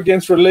you go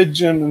against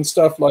religion and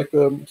stuff, like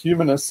the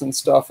humanists and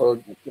stuff, or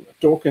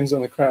Dawkins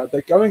and the crowd,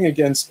 they're going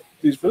against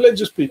these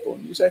religious people.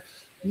 And you say,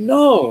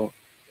 no.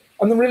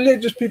 And the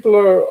religious people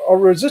are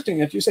resisting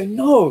it. You say,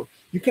 no,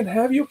 you can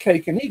have your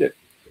cake and eat it.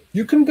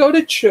 You can go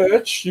to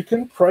church, you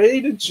can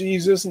pray to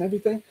Jesus and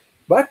everything,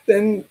 but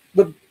then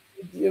the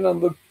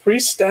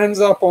priest stands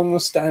up on the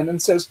stand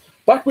and says,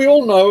 but we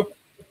all know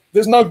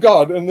there's no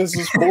God and this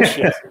is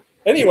bullshit.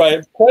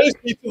 Anyway, praise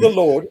be to the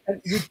Lord.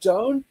 And you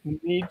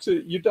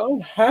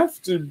don't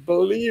have to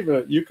believe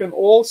it. You can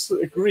also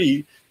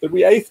agree that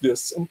we're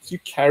atheists, and you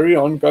carry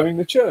on going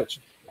to church.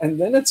 And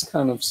then it's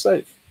kind of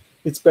safe.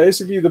 It's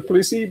basically the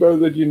placebo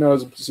that you know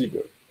is a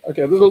placebo.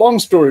 Okay, there's a long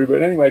story,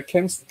 but anyway, it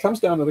comes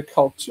down to the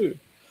cult too.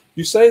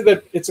 You say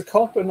that it's a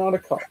cult but not a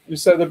cult. You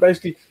say that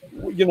basically,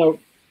 you know,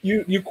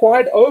 you're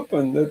quite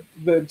open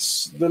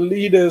that the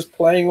leaders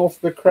playing off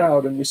the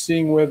crowd, and we're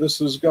seeing where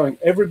this is going.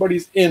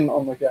 Everybody's in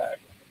on the gag,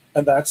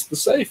 and that's the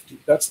safety.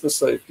 That's the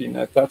safety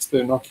net. That's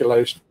the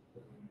inoculation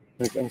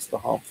against the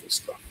harmful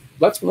stuff.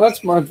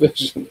 That's my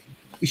vision.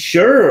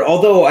 Sure.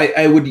 Although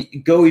I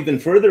would go even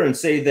further and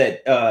say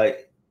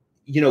that,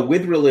 you know,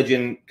 with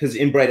religion, because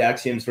in Bright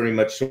Axiom is very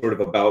much sort of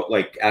about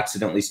like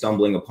accidentally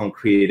stumbling upon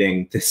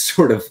creating this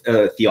sort of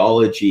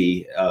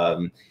theology.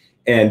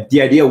 And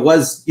the idea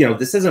was, you know,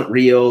 this isn't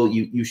real.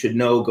 You should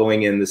know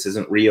going in, this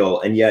isn't real.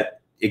 And yet,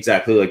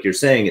 exactly like you're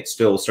saying, it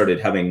still started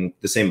having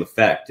the same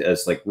effect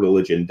as like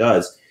religion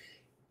does.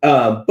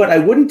 But I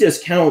wouldn't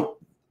discount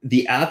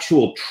the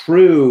actual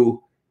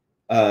true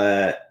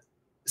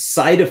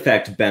side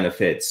effect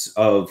benefits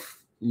of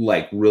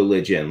like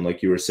religion,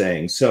 like you were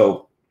saying.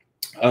 So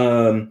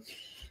good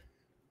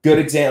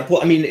example.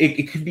 I mean,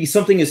 it could be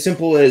something as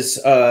simple as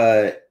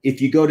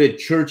if you go to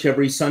church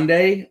every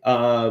Sunday,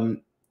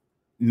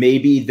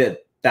 maybe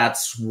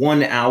that's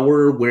 1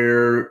 hour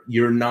where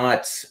you're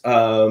not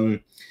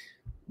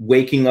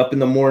waking up in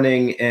the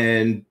morning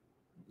and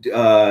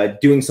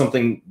doing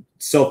something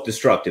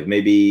self-destructive.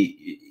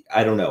 Maybe,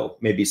 I don't know,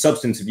 maybe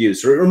substance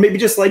abuse, or maybe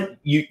just like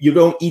you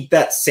don't eat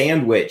that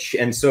sandwich,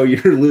 and so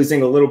you're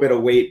losing a little bit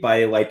of weight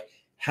by like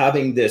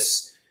having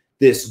this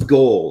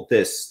goal,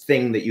 this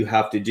thing that you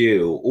have to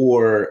do,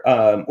 or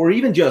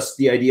even just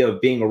the idea of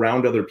being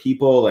around other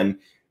people and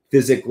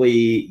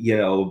physically, you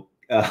know,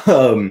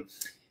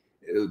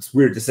 it's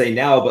weird to say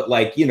now, but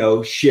like, you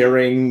know,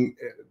 sharing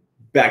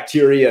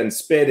bacteria and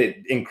spit,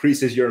 it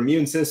increases your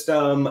immune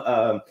system.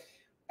 I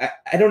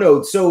don't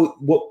know. So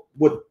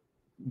what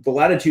the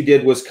Latitude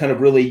did was kind of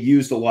really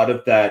used a lot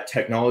of that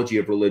technology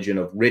of religion,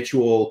 of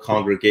ritual,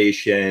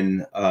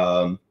 congregation,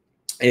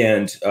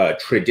 and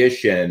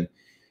tradition.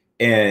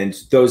 And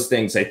those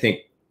things, I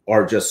think,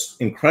 are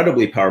just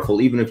incredibly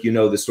powerful, even if you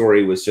know the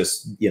story was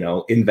just, you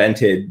know,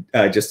 invented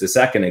just a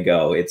second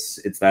ago.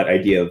 It's that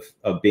idea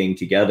of being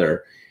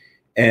together.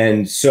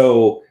 And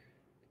so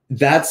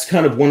that's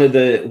kind of one of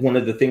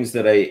the things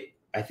that I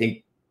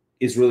think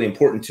is really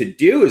important to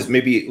do, is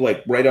maybe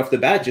like right off the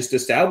bat, just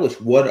establish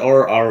what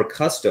are our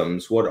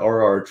customs, what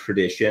are our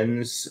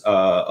traditions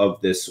of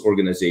this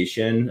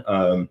organization.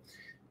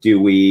 Do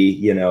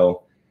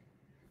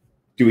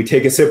we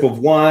take a sip of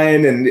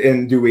wine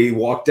and do we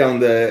walk down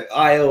the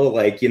aisle?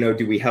 Like, you know,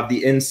 do we have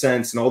the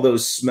incense, and all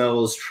those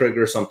smells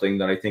trigger something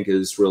that I think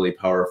is really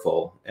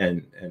powerful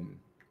and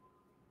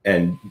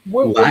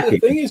well, the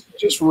thing is, you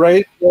just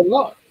raid a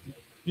lot.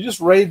 You just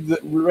raid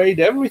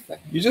everything.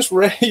 You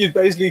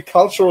basically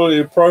culturally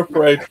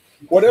appropriate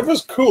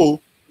whatever's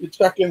cool. You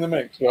chuck in the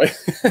mix, right?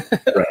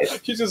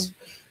 Right. You just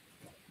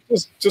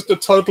a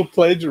total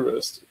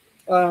plagiarist.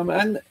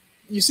 And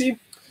you see,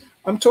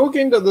 I'm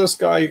talking to this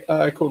guy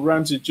called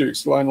Ramsey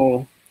Jukes.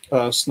 Lionel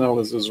Snell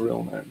is his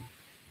real name.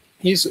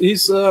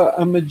 He's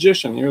a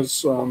magician.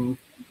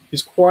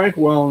 He's quite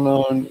well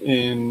known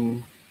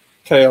in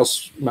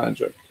chaos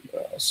magic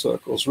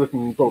circles,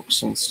 written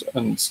books and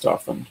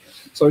stuff, and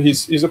so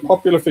he's a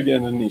popular figure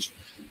in a niche.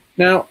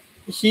 Now,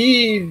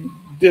 he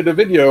did a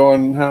video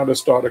on how to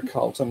start a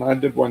cult, and I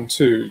did one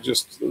too,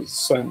 just the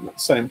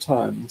same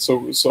time.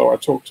 So I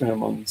talked to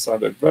him on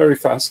Saturday. Very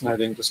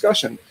fascinating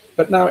discussion.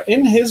 But now,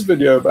 in his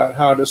video about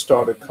how to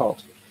start a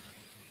cult,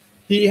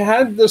 he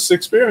had this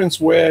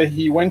experience where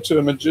he went to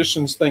a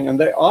magician's thing, and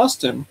they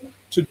asked him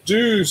to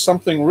do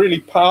something really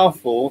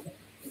powerful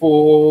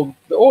for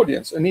the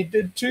audience, and he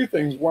did two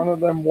things. One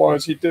of them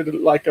was he did it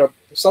like a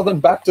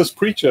Southern Baptist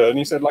preacher, and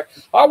he said, like,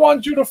 I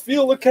want you to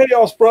feel the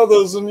chaos,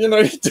 brothers, and, you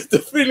know, he did the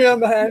feeling on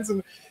the hands,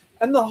 and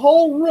the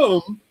whole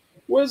room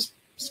was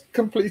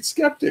complete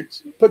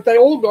skeptics, but they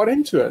all got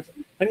into it.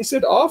 And he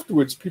said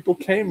afterwards, people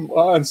came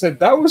and said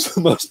that was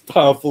the most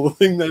powerful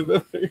thing they've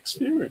ever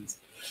experienced,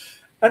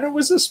 and it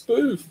was a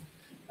spoof.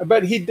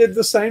 But he did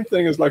the same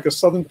thing as like a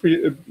Southern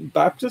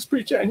Baptist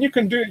preacher, and you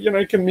can do, you know,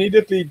 you can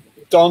immediately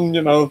don,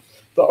 you know,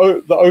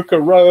 the ochre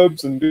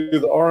robes and do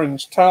the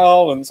orange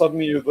towel, and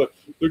suddenly you're the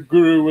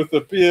guru with the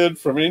beard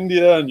from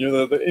India, and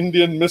you're the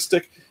Indian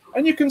mystic,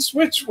 and you can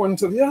switch one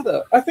to the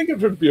other. I think it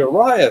would be a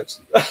riot,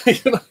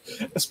 you know,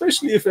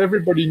 especially if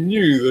everybody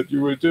knew that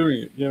you were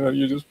doing it. You know,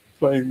 you're just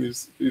playing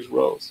these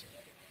roles.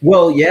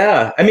 Well,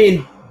 yeah, I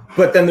mean,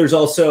 but then there's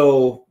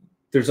also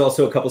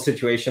a couple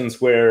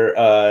situations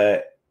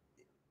where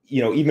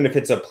you know, even if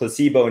it's a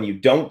placebo and you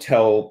don't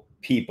tell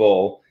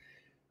people,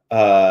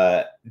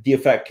 the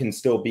effect can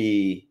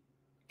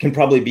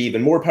probably be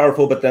even more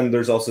powerful. But then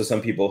there's also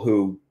some people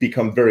who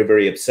become very,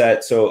 very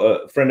upset. So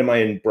a friend of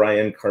mine,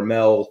 Brian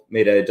Carmel,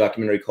 made a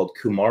documentary called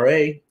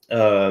Kumare,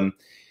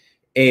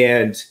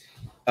 and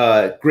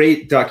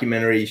great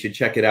documentary. You should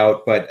check it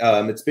out. But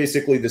it's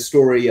basically the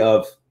story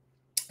of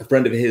a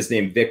friend of his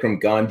named Vikram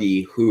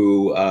Gandhi,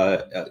 who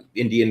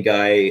Indian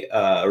guy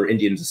or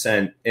Indian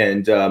descent,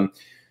 and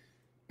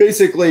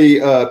basically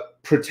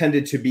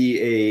pretended to be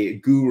a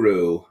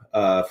guru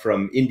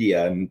from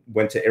India, and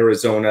went to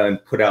Arizona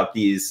and put out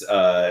these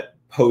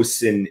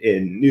posts in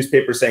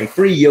newspapers saying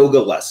free yoga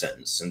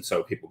lessons. And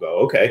so people go,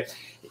 okay.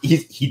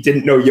 He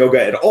didn't know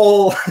yoga at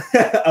all,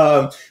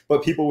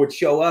 but people would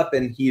show up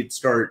and he'd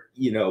start,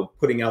 you know,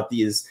 putting out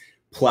these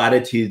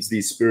platitudes,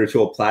 these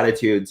spiritual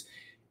platitudes.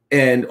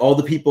 And all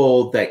the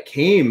people that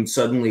came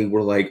suddenly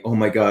were like, oh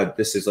my God,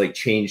 this has like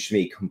changed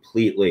me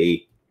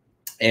completely.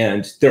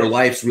 And their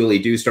lives really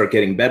do start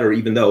getting better,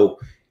 even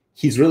though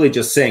he's really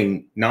just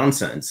saying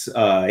nonsense.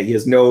 He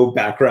has no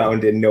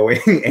background in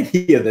knowing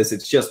any of this.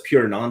 It's just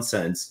pure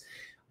nonsense.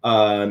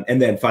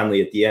 And then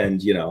finally at the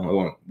end, you know,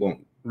 I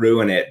won't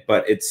ruin it,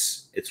 but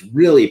it's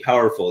really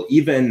powerful.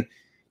 Even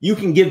you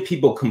can give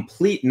people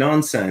complete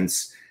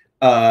nonsense,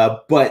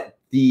 but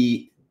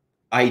the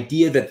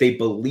idea that they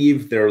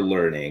believe they're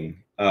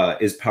learning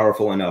is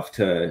powerful enough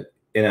to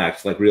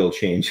enact like real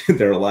change in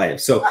their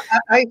lives. So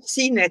I've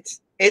seen it.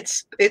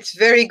 It's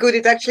very good.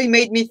 It actually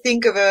made me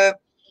think of a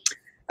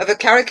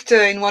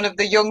character in one of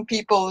the young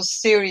people's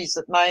series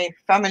that my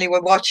family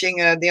were watching,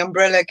 the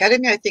Umbrella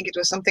Academy. I think it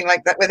was something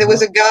like that, where there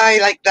was a guy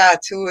like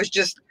that who was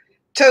just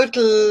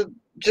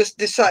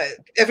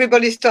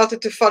everybody started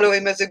to follow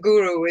him as a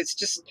guru.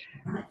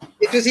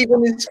 It was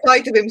even in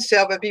spite of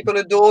himself, and people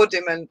adored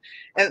him. And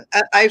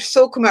I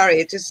saw Kumari.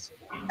 It is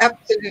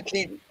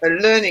absolutely a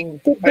learning.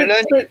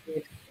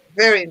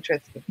 Very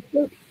interesting.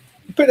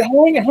 But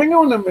hang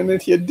on a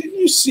minute here. Did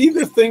you see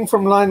the thing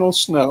from Lionel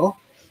Snell?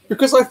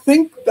 Because I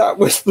think that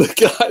was the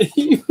guy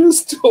he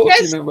was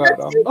talking about.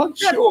 I'm not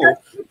sure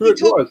who it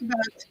was.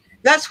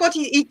 That's what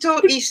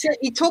he said.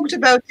 He talked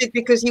about it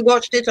because he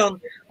watched it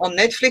on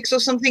Netflix or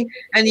something,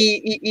 and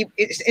he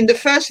in the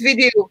first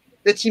video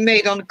that he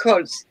made on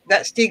cults,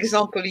 that's the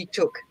example he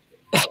took.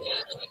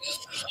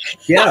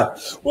 Yeah.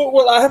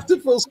 Well, I have to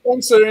fill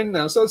Spencer in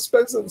now. So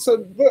Spencer,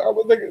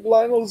 the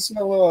Lionel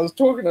Snell I was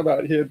talking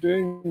about here,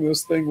 doing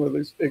this thing with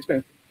his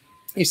experience,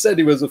 he said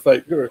he was a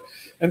fake guru,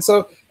 and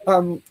so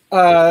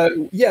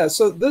yeah.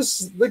 So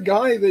the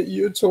guy that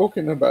you're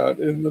talking about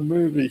in the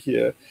movie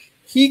here,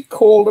 he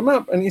called him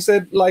up and he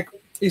said,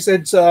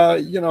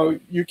 you know,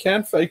 you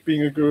can't fake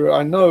being a guru.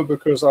 I know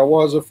because I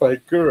was a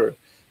fake guru,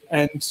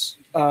 and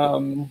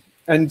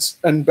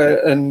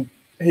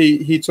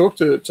he talked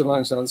to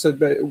Lionel and said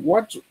that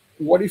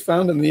what he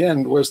found in the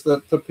end was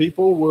that the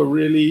people were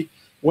really,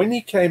 when he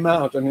came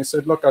out and he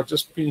said, look, I've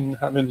just been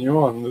having you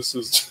on. This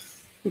is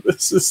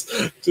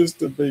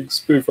just a big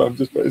spoof. I'm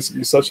just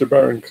basically such a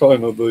Baron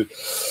Cohen of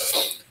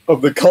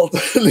the cult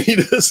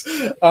leaders.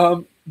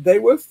 They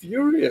were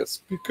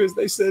furious because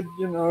they said,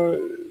 you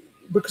know,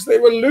 because they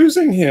were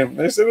losing him.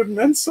 They said it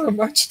meant so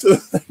much to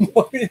them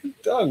what he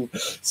had done.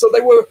 So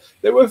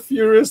they were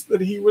furious that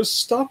he was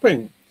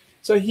stopping.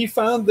 So he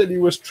found that he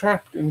was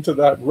trapped into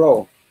that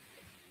role.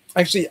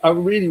 Actually, I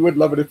really would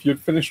love it if you'd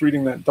finish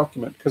reading that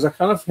document, because I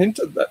kind of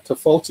hinted that to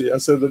Fawlty. I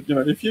said that, you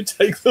know, if you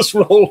take this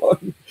role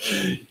on,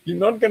 you're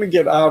not going to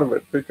get out of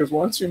it, because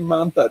once you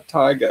mount that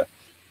tiger,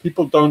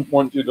 people don't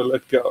want you to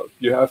let go.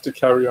 You have to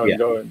carry on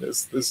going.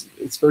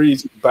 It's very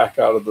easy to back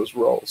out of this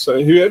role.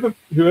 So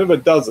whoever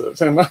does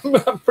it, and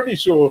I'm pretty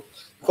sure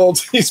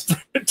Fawlty's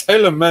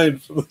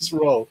tailor-made for this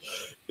role,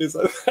 is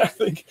I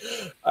think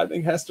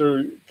has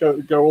to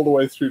go all the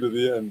way through to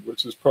the end,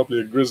 which is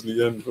probably a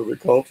grisly end for the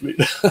cult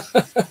leader.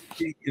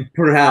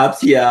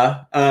 Perhaps,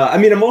 yeah. I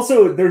mean, I'm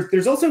also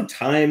there's also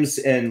times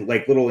and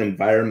like little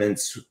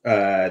environments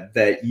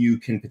that you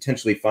can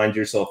potentially find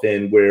yourself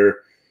in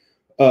where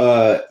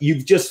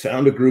you've just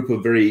found a group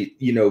of very,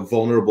 you know,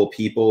 vulnerable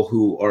people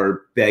who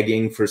are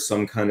begging for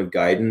some kind of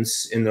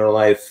guidance in their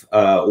life,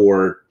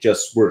 or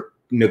just were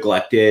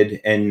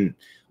neglected. And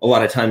a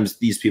lot of times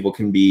these people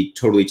can be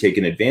totally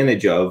taken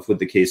advantage of, with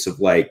the case of,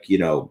 like, you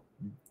know,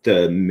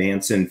 the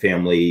Manson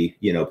family,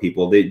 you know,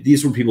 people.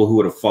 These were people who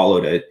would have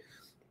followed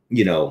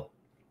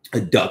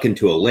a duck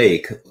into a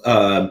lake.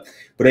 But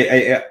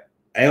I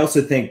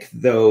also think,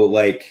 though,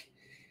 like,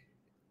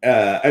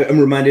 I'm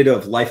reminded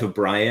of Life of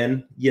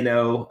Brian, you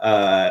know,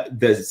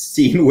 the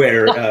scene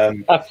where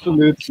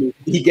absolutely,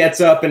 he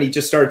gets up and he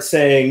just starts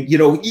saying, you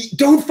know,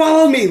 don't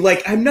follow me,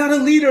 like, I'm not a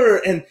leader.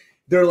 And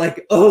they're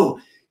like, oh,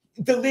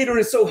 the leader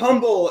is so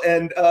humble.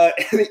 And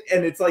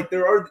it's like,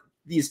 there are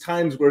these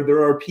times where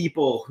there are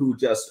people who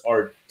just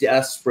are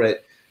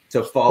desperate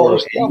to follow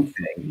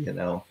anything, you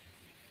know.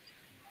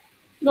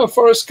 No,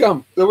 Forrest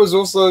Gump. There was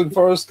also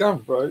Forrest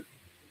Gump, right?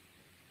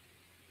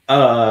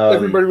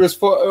 Everybody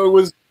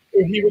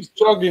he was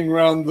jogging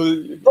around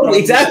the. Oh,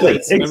 exactly.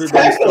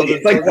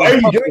 It's like, why are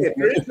you doing it?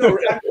 There is no,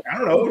 I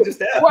don't know. Just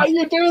that. Why are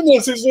you doing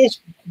this? Is this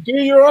do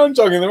your own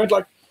jogging? They went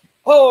like,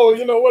 oh,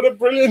 you know, what a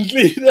brilliant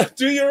leader.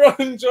 Do your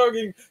own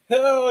jogging.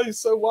 Oh, he's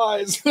so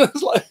wise.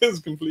 It's like his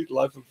complete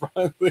Life of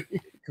Brian thing.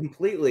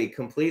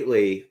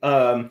 Completely.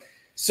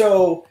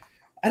 So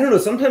I don't know.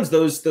 Sometimes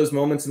those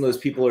moments and those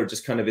people are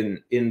just kind of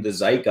in the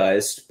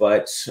zeitgeist,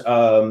 but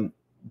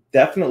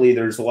definitely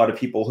there's a lot of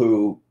people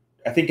who,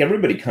 I think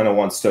everybody kind of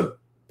wants to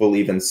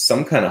believe in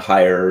some kind of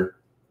higher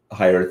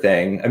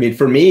thing. I mean,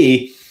 for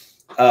me,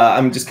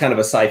 I'm just kind of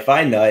a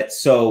sci-fi nut.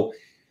 So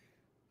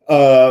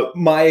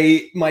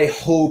my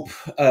hope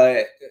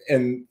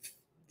and,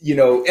 you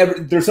know,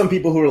 there's some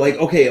people who are like,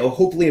 okay, oh,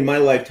 hopefully in my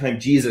lifetime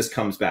Jesus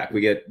comes back. We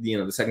get, you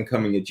know, the second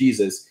coming of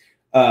Jesus.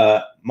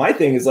 My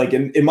thing is like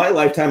in my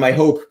lifetime, I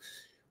hope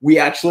we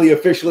actually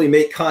officially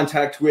make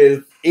contact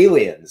with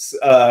aliens.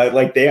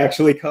 Like they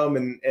actually come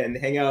and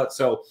hang out.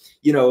 So,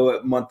 you know,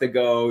 a month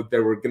ago, they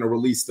were going to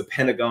release the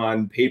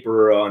Pentagon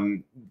paper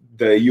on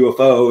the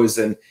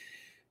UFOs. And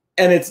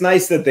it's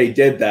nice that they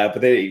did that,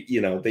 but they,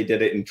 you know, they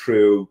did it in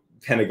true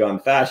Pentagon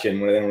fashion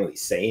where they don't really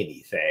say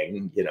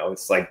anything. You know,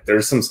 it's like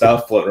there's some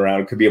stuff floating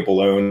around. It could be a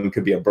balloon,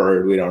 could be a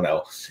bird. We don't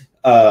know.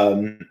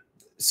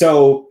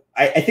 So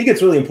I think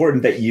it's really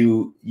important that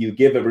you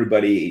give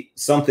everybody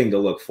something to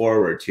look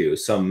forward to,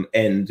 some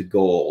end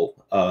goal.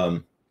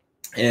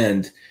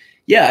 And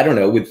yeah, I don't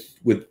know,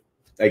 with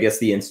I guess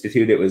the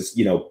Institute, it was,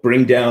 you know,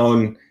 bring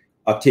down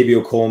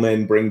Octavio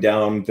Coleman, bring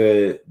down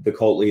the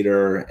cult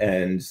leader,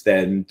 and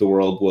then the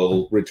world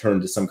will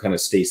return to some kind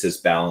of stasis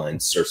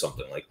balance or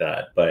something like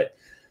that. But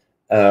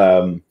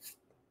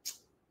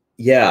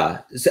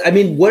yeah, so, I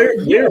mean, where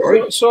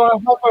are so I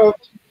have a.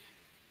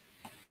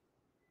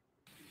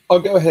 Oh,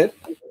 go ahead.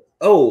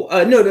 Oh,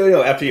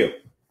 no, after you.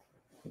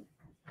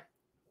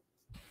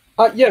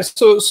 Yes,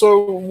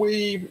 so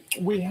we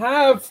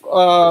have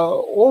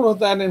all of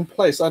that in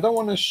place. I don't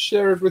want to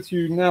share it with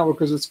you now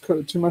because it's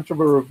too much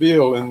of a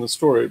reveal in the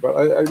story.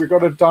 But we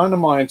got a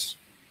dynamite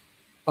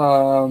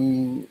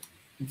version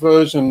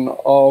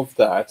of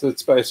that.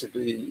 It's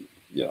basically,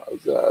 you know,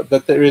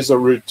 that there is a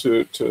route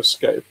to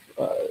escape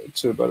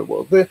to a better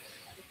world.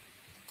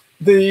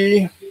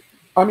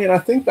 I mean, I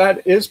think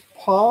that is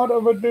part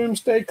of a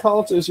doomsday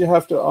cult. Is you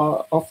have to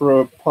offer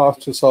a path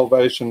to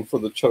salvation for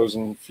the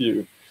chosen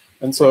few.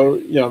 And so,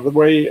 you know, the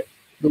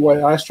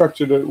way I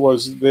structured it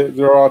was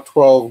there are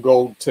 12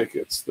 gold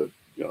tickets that,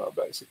 you know,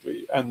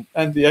 basically, and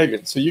the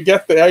aliens. So you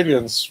get the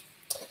aliens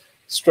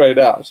straight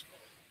out.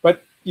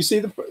 But you see,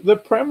 the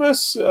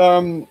premise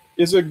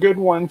is a good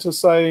one to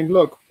say,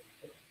 look,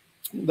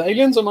 the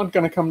aliens are not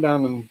going to come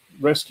down and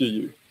rescue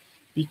you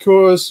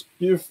because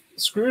you've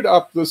screwed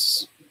up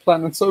this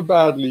planet so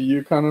badly.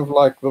 You're kind of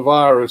like the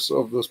virus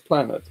of this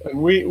planet,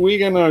 and we're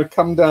going to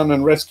come down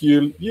and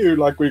rescue you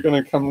like we're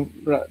going to come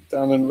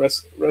down and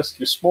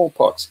rescue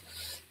smallpox.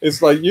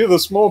 It's like you're the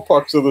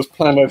smallpox of this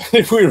planet.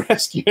 If we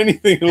rescue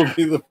anything, it'll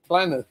be the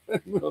planet.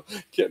 We'll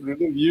get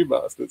rid of you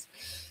bastards.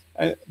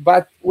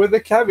 But with the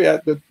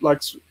caveat that,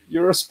 like,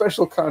 you're a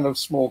special kind of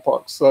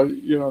smallpox, so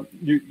you know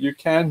you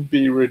can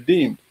be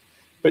redeemed,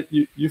 but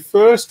you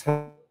first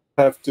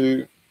have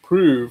to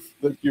prove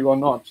that you are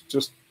not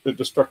just the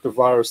destructive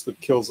virus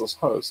that kills us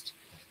host.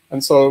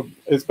 And so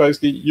it's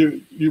basically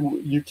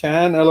you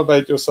can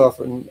elevate yourself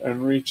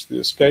and reach the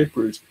escape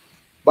route,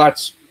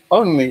 but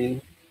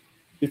only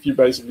if you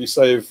basically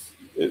save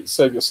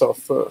yourself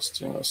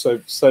first, you know,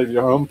 save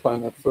your home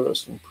planet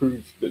first and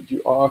prove that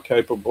you are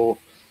capable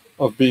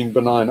of being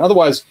benign.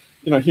 Otherwise,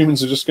 you know,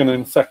 humans are just going to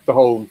infect the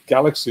whole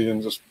galaxy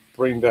and just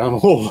bring down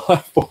all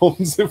life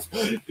forms if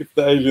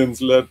the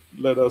aliens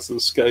let us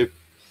escape.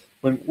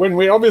 When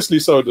we're obviously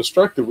so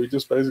destructive, we're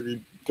just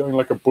basically going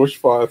like a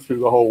bushfire through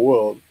the whole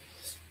world.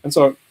 And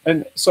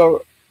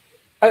so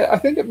I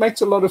think it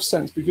makes a lot of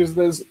sense because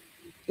there's,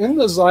 in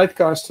the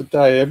zeitgeist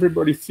today,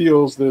 everybody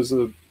feels there's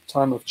a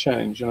time of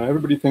change. You know,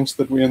 everybody thinks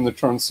that we're in the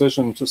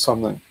transition to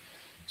something.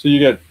 So you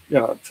get, you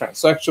know,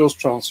 transsexuals,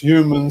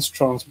 transhumans,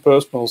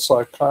 transpersonal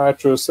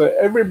psychiatrists.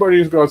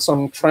 Everybody's got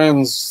some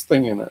trans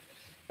thing in it.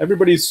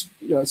 Everybody's,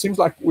 you know, it seems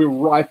like we're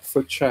ripe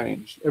for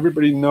change.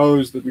 Everybody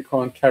knows that we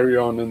can't carry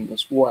on in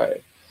this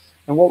way.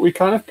 And what we're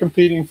kind of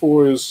competing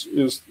for is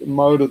the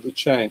mode of the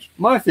change.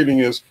 My feeling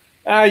is,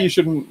 you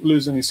shouldn't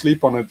lose any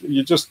sleep on it.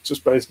 You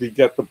just basically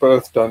get the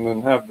birth done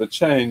and have the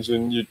change,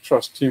 and you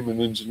trust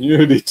human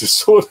ingenuity to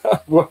sort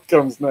out what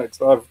comes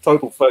next. I have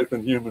total faith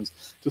in humans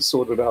to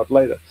sort it out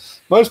later.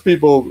 Most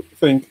people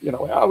think, you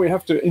know, we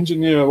have to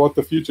engineer what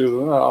the future is.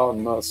 Oh,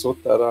 no,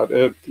 sort that out.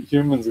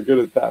 Humans are good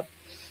at that.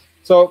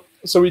 So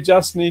we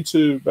just need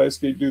to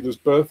basically do this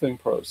birthing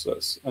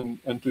process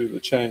and do the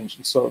change.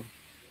 And so,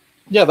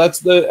 yeah,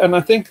 and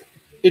I think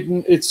it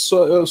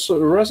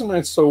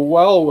resonates so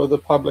well with the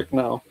public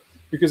now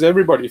because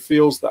everybody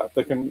feels that.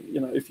 They can,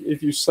 you know,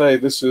 if you say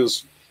this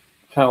is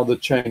how the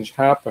change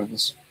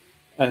happens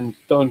and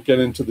don't get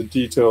into the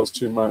details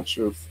too much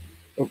of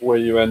where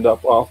you end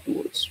up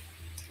afterwards,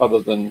 other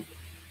than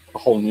a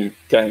whole new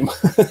game.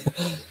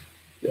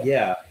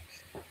 Yeah.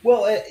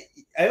 Well,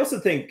 I also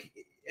think,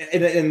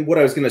 and what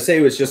I was going to say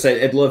was just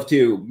I'd love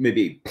to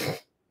maybe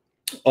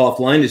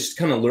offline just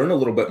kind of learn a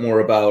little bit more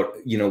about,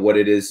 you know, what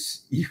it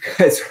is you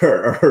guys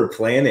are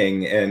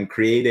planning and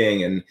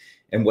creating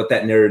and what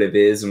that narrative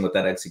is and what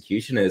that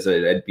execution is.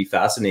 I'd be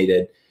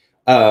fascinated.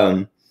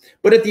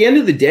 But at the end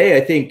of the day,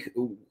 I think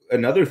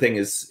another thing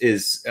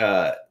is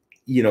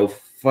you know,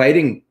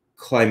 fighting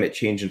climate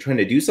change and trying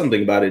to do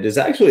something about it is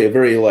actually a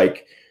very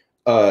like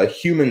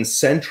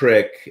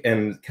human-centric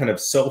and kind of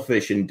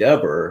selfish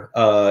endeavor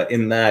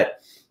in that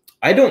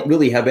I don't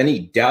really have any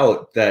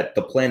doubt that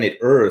the planet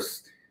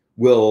Earth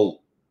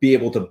will be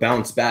able to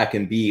bounce back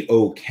and be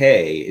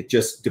okay. It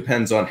just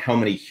depends on how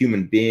many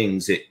human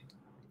beings it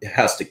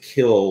has to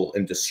kill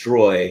and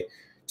destroy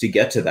to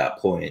get to that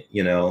point.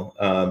 You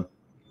know,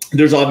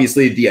 there's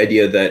obviously the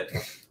idea that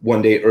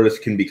one day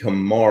Earth can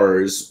become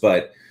Mars,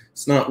 but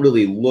it's not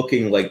really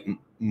looking like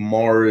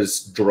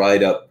Mars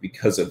dried up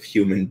because of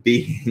human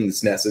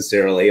beings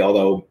necessarily,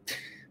 although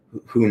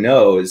who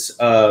knows.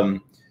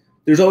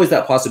 There's always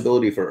that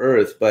possibility for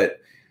Earth, but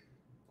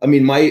I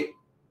mean, I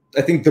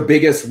think the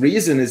biggest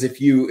reason is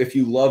if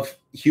you love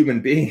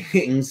human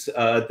beings,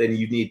 then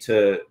you need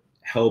to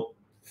help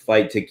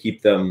fight to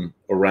keep them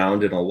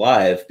around and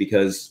alive,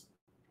 because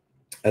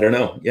I don't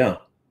know, yeah,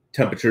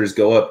 temperatures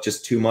go up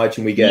just too much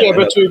and we get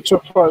but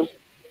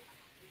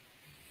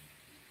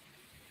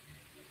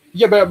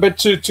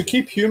to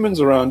keep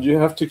humans around, you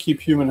have to keep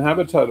human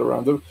habitat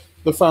around.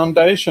 The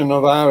foundation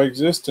of our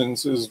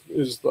existence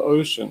is the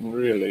ocean,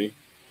 really.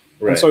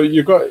 Right. And so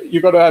you got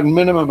to at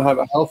minimum have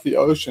a healthy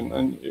ocean,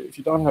 and if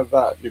you don't have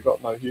that, you've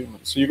got no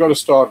humans. So you got to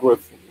start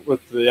with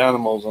the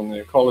animals and the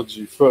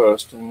ecology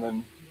first, and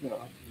then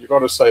you got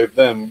to save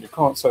them. You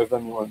can't save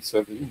them, you won't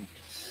save the humans.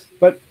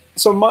 But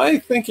so my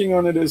thinking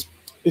on it is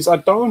I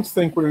don't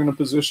think we're in a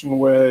position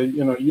where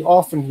you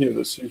often hear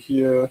this. You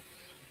hear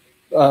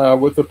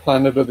with the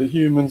Planet of the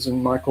Humans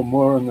and Michael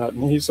Moore and that,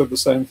 and he said the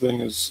same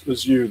thing as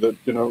you, that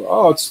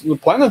it's the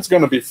planet's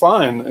going to be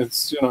fine.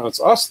 It's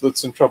it's us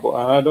that's in trouble.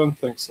 I don't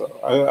think so.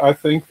 I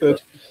think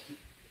that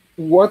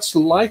what's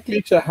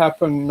likely to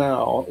happen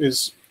now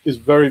is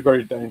very,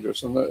 very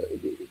dangerous. And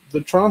the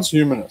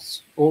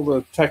transhumanists, all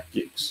the tech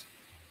geeks,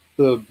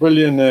 the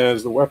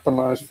billionaires, the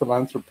weaponized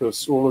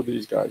philanthropists, all of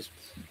these guys,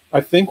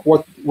 I think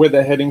where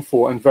they're heading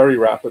for, and very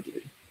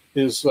rapidly,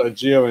 is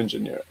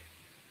geoengineering.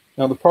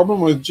 Now, the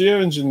problem with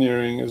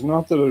geoengineering is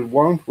not that it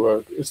won't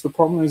work. It's the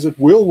problem is it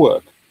will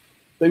work.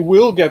 They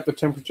will get the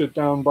temperature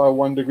down by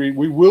 1 degree.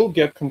 We will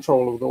get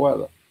control of the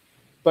weather.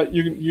 But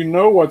you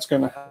know what's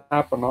going to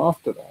happen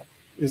after that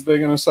is they're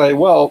going to say,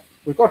 well,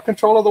 we've got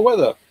control of the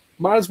weather.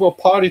 Might as well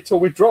party till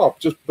we drop.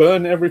 Just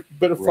burn every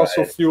bit of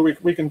fossil fuel.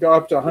 We can go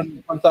up to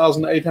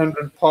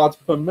 1,800 parts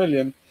per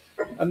million.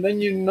 And then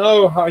you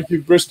know how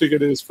hubristic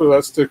it is for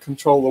us to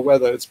control the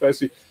weather. It's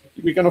basically,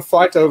 we're going to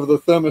fight over the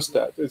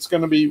thermostat. It's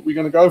going to be, we're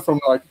going to go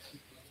from like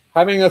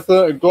having a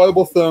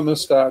global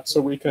thermostat so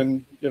we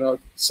can,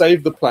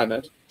 save the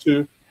planet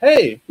to,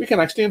 hey, we can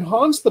actually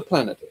enhance the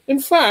planet.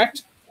 In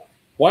fact,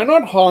 why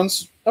not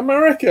enhance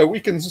America? We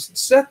can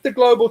set the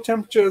global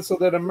temperature so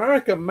that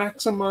America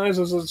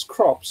maximizes its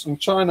crops and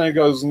China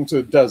goes into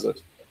a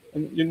desert.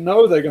 And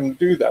they're going to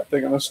do that.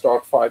 They're going to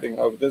start fighting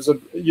over.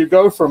 You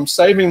go from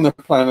saving the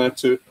planet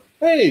to,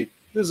 hey,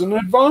 there's an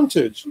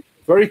advantage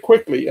very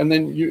quickly. And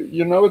then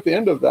at the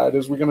end of that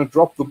is we're going to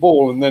drop the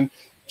ball. And then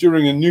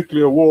during a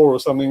nuclear war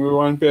or something, we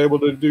won't be able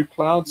to do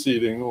cloud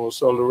seeding or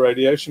solar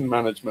radiation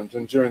management.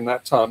 And during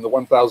that time, the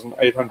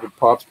 1,800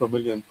 parts per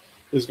million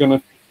is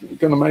going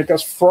to make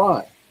us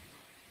fry.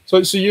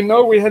 So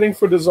we're heading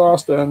for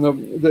disaster. And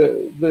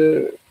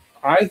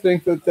I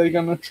think that they're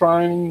going to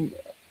try and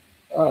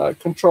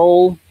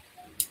control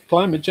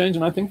climate change,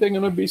 and I think they're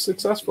going to be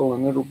successful,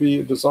 and it'll be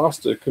a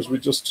disaster because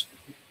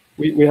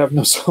we have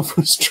no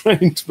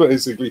self-restraint,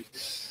 basically.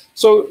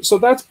 So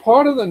that's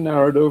part of the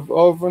narrative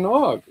of an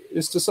ARG,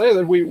 is to say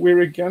that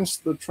we're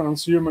against the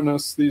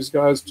transhumanists, these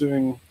guys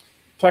doing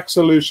tech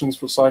solutions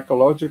for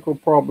psychological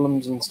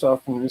problems and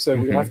stuff, and we say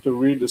we have to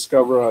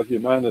rediscover our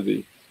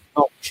humanity,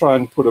 not try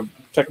and put a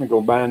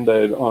technical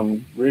band-aid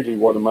on really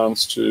what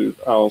amounts to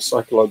our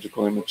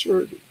psychological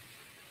immaturity.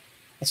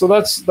 So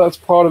that's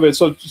part of it.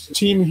 So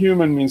team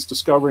human means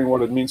discovering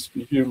what it means to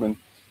be human,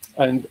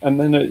 and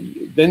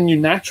then you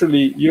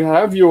naturally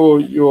have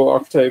your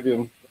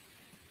Octavian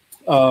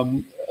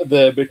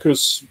there,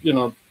 because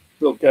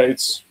Bill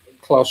Gates,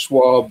 Klaus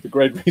Schwab, the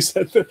Great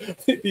Reset,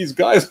 these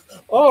guys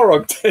are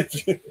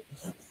Octavian.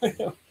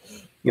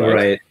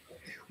 Right.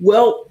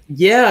 Well,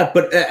 yeah,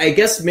 but I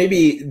guess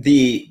maybe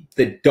the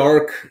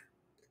dark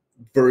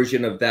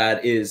version of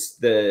that is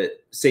the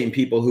same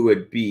people who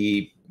would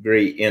be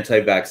very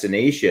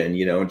anti-vaccination,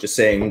 just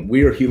saying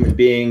we're human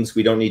beings.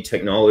 We don't need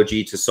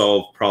technology to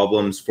solve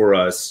problems for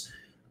us.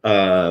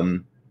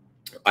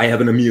 I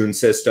have an immune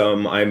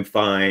system. I'm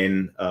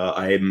fine.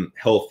 I'm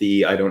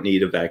healthy. I don't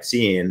need a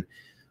vaccine.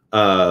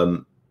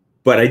 But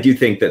I do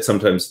think that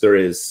sometimes there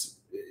is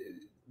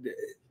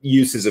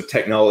uses of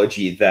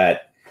technology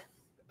that,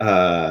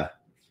 I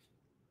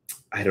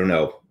don't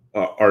know,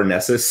 are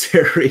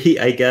necessary,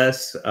 I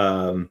guess.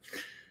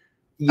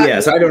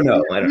 Yes, I don't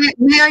know.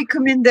 May I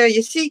come in there?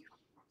 You see,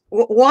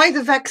 why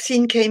the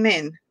vaccine came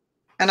in,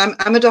 and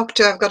I'm a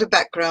doctor, I've got a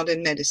background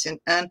in medicine,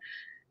 and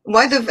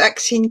why the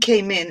vaccine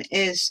came in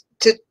is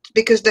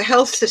because the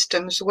health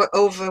systems were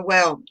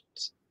overwhelmed.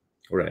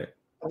 Right.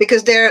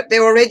 Because they're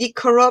already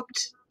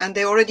corrupt and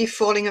they're already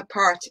falling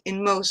apart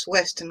in most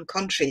Western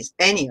countries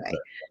anyway.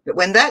 But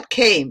when that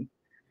came,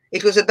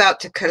 it was about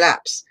to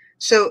collapse.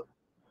 So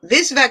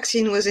this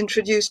vaccine was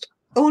introduced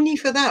only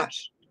for that.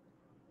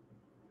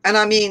 And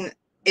I mean,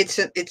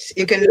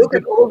 you can look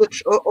at all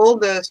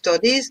the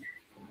studies.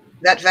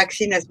 That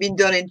vaccine has been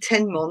done in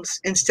 10 months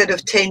instead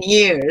of 10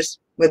 years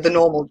with the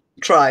normal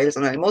trials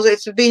on animals.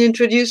 It's been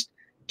introduced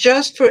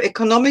just for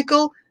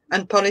economical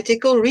and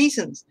political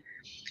reasons.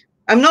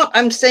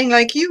 I'm saying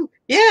like you,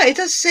 yeah, it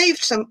has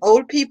saved some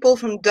old people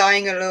from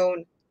dying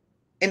alone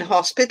in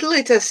hospital.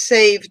 It has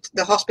saved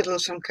the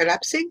hospitals from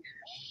collapsing.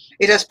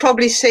 It has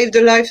probably saved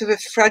the lives of a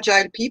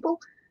fragile people,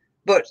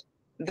 but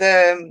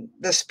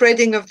the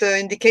spreading of the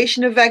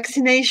indication of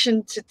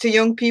vaccination to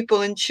young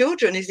people and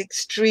children is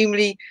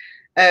extremely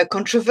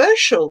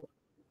controversial,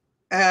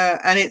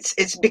 and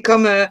it's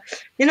become a,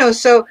 you know,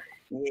 so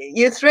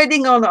you're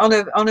threading on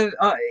a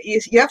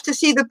you have to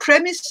see the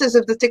premises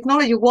of the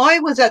technology. Why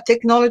was that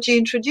technology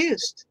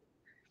introduced?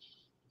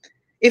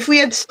 If we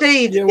had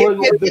stayed, Yeah, well,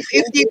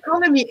 if the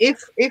economy,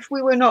 if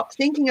we were not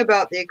thinking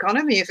about the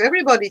economy, if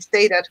everybody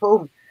stayed at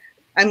home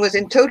and was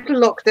in total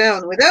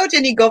lockdown without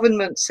any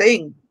government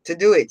saying to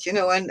do it, you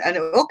know, and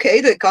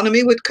okay, the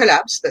economy would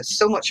collapse. That's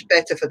so much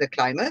better for the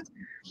climate.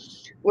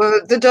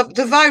 Well,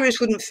 the virus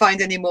wouldn't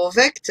find any more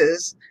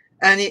vectors,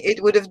 and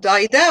it would have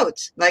died out,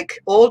 like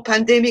all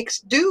pandemics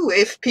do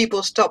if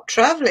people stop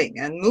traveling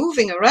and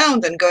moving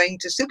around and going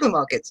to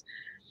supermarkets.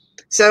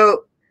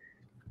 So,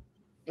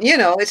 you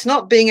know, it's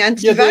not being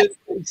anti-vax.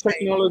 Yeah, the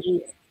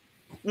technology.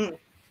 Mm.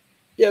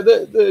 Yeah,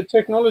 the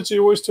technology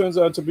always turns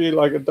out to be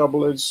like a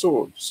double-edged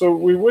sword. So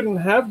we wouldn't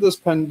have this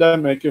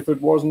pandemic if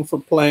it wasn't for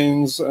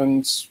planes,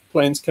 and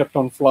planes kept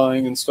on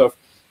flying and stuff.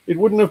 It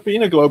wouldn't have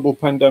been a global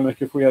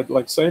pandemic if we had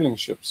like sailing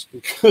ships,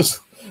 because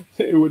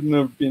it wouldn't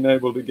have been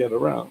able to get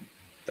around.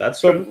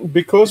 That's so true.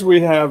 Because we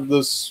have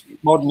this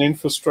modern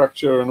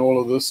infrastructure and all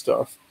of this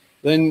stuff,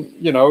 then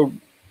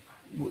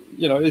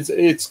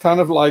it's kind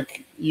of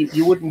like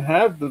you wouldn't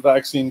have the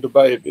vaccine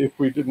debate if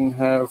we didn't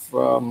have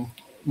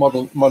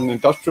modern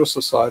industrial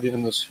society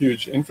and this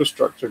huge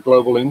infrastructure,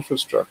 global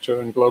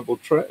infrastructure and global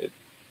trade.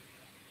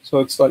 So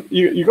it's like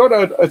you got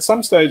to at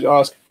some stage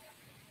ask,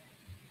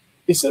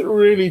 is it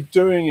really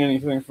doing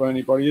anything for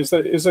anybody? Is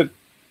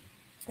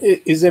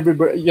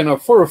everybody, you know,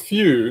 for a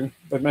few,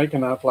 they're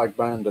making out like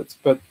bandits,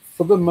 but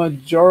for the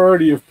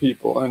majority of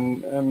people,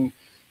 and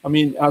I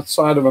mean,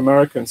 outside of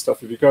America and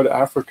stuff, if you go to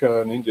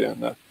Africa and India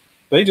and that,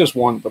 they just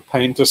want the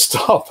pain to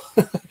stop.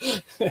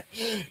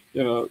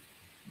 You know,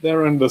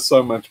 they're under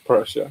so much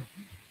pressure.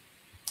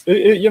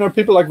 You know,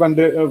 people like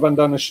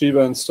Vandana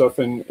Shiva and stuff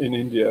in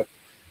India,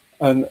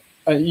 and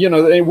you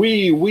know,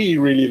 we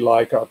really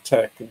like our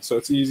tech, and so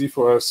it's easy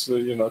for us,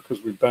 you know,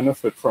 because we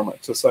benefit from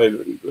it, to say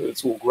that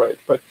it's all great.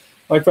 But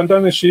like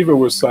Vandana Shiva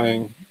was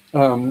saying,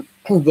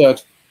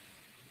 that,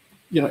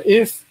 you know,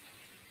 if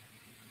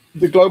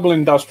the global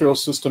industrial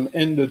system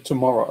ended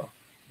tomorrow,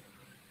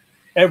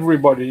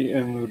 everybody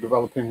in the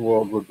developing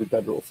world would be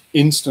better off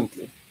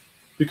instantly,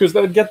 because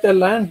they'd get their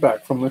land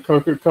back from the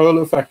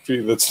Coca-Cola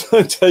factory that's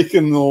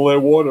taken all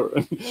their water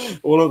and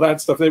all of that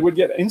stuff. They would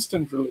get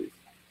instant relief.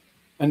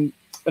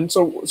 And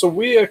so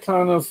we are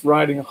kind of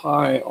riding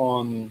high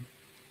on,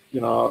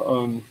 you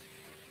know,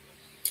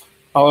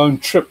 our own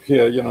trip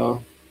here, you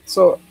know.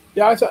 So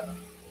yeah, so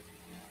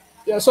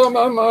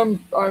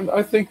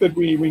I think that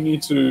we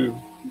need to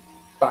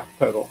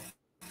backpedal.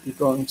 You're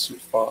going too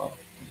far.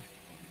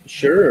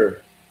 Sure.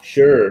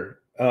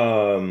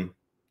 I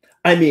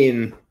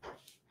mean,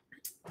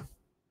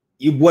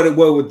 what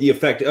would the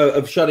effect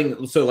of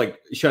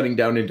shutting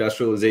down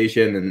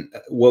industrialization, and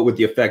what would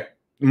the effect?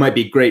 Might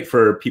be great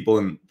for people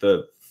in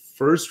the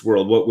first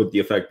world. What would the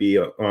effect be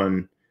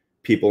on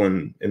people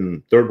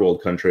in third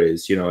world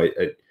countries? You know,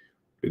 would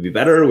it be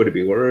better? Would it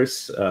be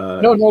worse?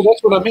 No,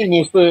 that's what I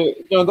mean.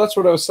 That's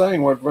what I was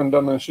saying. What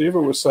Vandana Shiva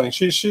was saying.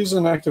 She's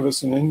an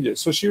activist in India,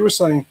 so she was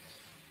saying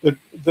that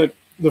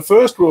the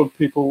first world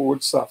people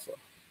would suffer,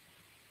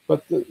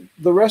 but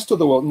the rest of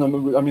the world,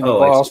 I mean, the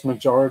vast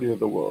majority of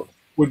the world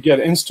would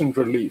get instant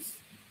relief.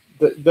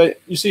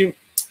 You see,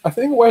 I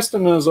think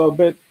Westerners are a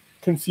bit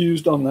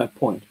confused on that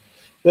point.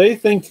 They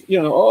think,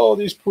 you know, oh,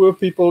 these poor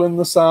people in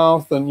the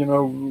South, and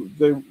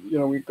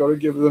we've got to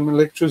give them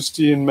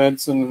electricity and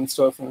medicine and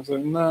stuff. And I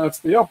said, no, it's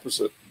the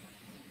opposite.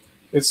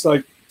 It's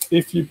like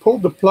if you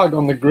pulled the plug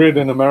on the grid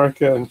in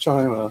America and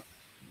China,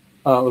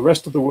 the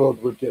rest of the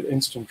world would get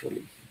instant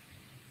relief.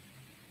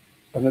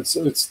 And it's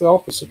the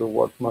opposite of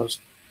what most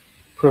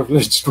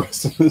privileged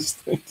Westerners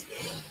think.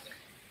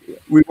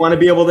 We want to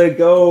be able to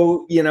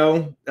go, you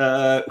know,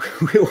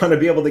 we want to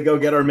be able to go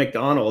get our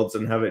McDonald's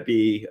and have it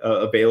be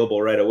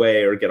available right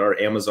away, or get our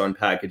Amazon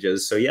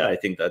packages. So yeah, I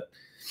think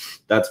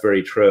that's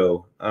very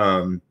true.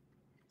 I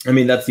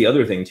mean, that's the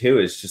other thing too,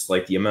 is just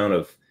like the amount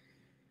of,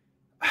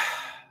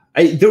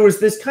 there was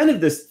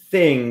this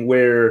thing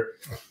where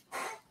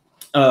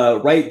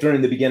right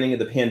during the beginning of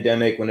the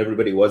pandemic, when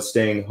everybody was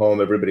staying home,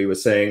 everybody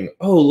was saying,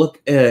 oh,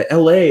 look,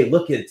 LA,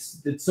 look,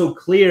 it's so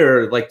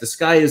clear, like the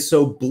sky is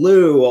so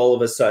blue all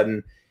of a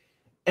sudden.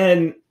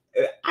 And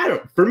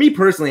for me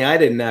personally, I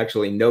didn't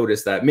actually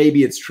notice that.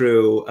 Maybe it's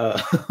true.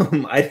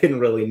 I didn't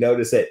really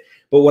notice it.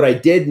 But what I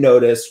did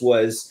notice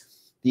was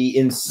the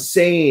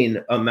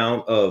insane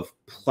amount of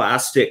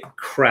plastic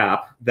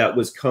crap that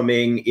was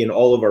coming in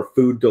all of our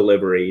food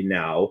delivery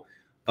now.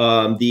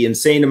 The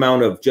insane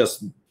amount of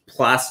just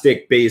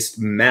plastic-based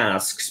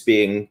masks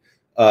being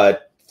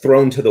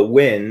thrown to the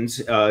wind,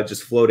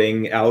 just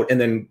floating out. And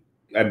then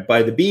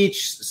by the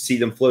beach, see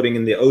them floating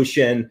in the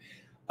ocean.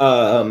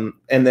 And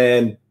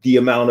then the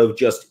amount of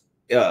just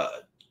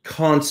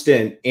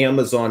constant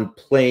Amazon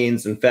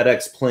planes and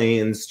FedEx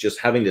planes just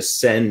having to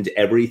send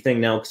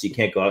everything now because you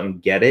can't go out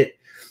and get it.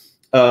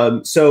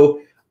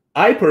 So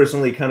I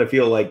personally kind of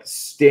feel like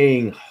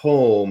staying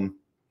home,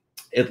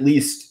 at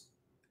least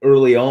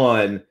early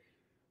on,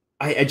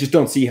 I just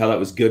don't see how that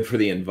was good for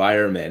the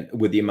environment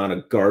with the amount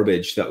of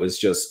garbage that was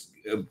just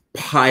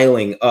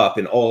piling up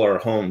in all our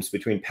homes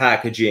between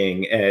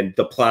packaging and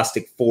the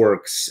plastic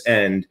forks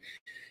and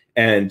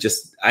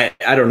just I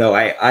don't know.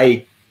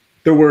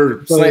 There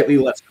were slightly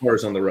less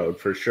cars on the road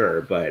for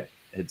sure, but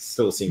it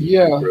still seems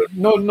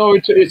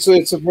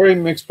it's a very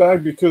mixed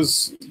bag,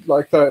 because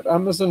like that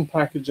Amazon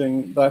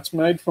packaging that's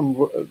made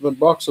from, the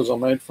boxes are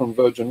made from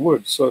virgin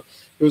wood, so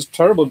it was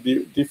terrible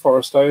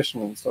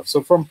deforestation and stuff.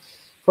 So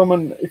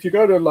if you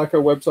go to like a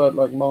website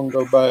like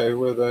Mongo Bay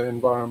with the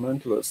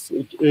environmentalists,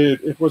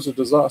 it was a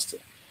disaster.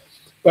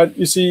 But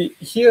you see,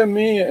 here,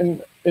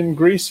 in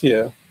Greece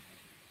here,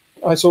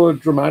 I saw a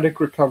dramatic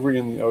recovery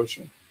in the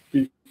ocean,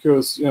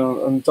 because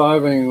I'm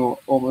diving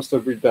almost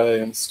every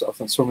day and stuff,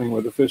 and swimming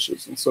with the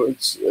fishes, and so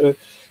it's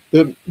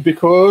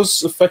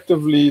because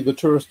effectively the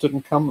tourists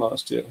didn't come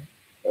last year.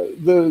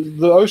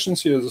 The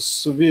oceans here is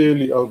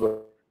severely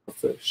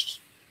overfished.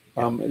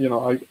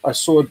 I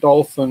saw a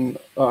dolphin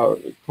a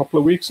couple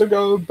of weeks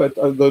ago, but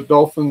the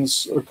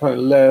dolphins are kind of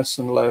less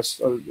and less.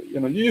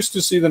 You used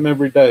to see them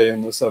every day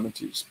in the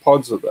 70s,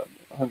 pods of them,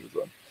 hundreds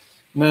of them.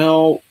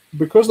 Now,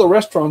 because the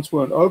restaurants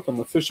weren't open,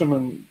 the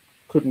fishermen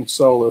couldn't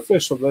sell their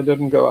fish, so they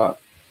didn't go out.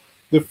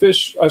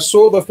 I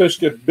saw the fish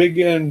get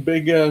bigger and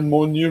bigger and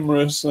more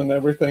numerous and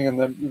everything, and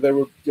then they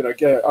were,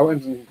 I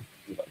went and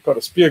got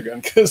a spear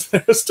gun because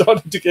they were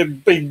starting to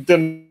get big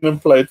dinner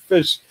plate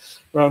fish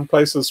around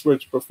places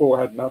which before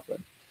had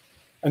nothing.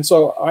 And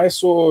so I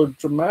saw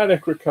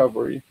dramatic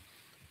recovery,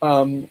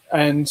 and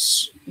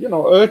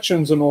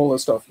urchins and all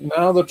this stuff.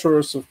 Now the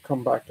tourists have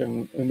come back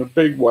in a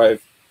big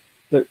wave.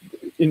 That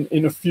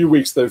in a few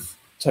weeks they've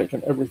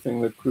taken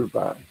everything that grew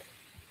back.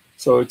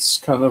 So it's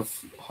kind of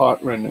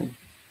heart-rending.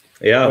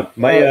 Yeah, but,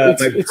 my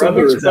it's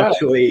brother is bag.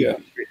 actually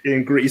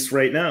in Greece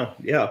right now.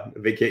 Yeah,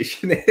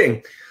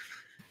 vacationing.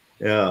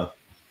 Yeah.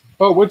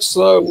 Oh,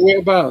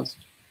 whereabouts?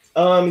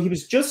 He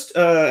was just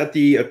at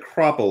the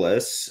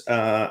Acropolis.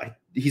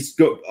 He's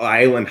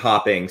island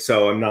hopping,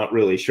 so I'm not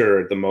really sure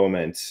at the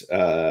moment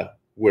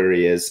where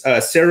he is.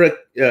 Sarah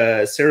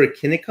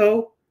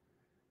Kinnico.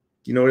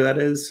 Do you know where that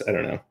is? I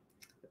don't know.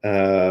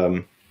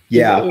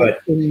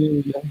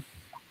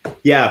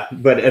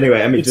 But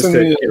anyway, I mean, just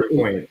to your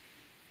point.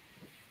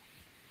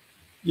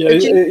 Yeah,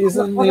 it's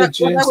in the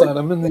Aegean side.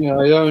 I'm in the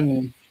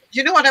Ionian. Do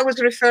you know what I was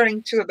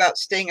referring to about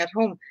staying at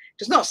home?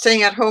 Just not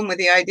staying at home with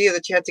the idea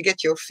that you had to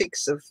get your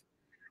fix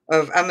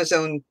of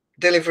Amazon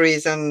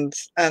deliveries and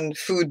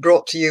food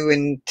brought to you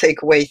and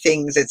takeaway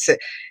things.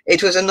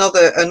 It was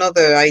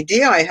another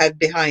idea I had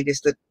behind, is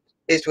that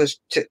it was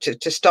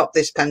to stop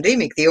this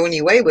pandemic. The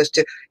only way was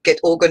to get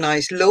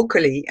organized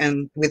locally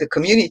and with the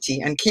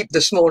community, and keep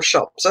the small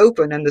shops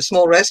open and the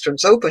small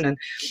restaurants open,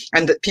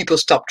 and that people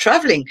stop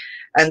traveling.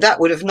 And that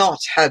would have not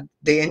had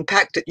the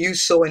impact that you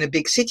saw in a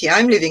big city.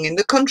 I'm living in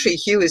the country.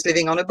 Hugh is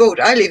living on a boat.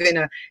 I live in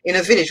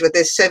a village where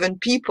there's 7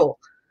 people,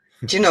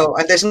 and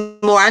there's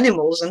more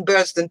animals and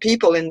birds than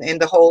people in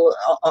the whole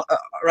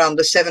around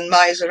the 7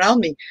 miles around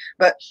me.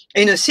 But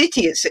in a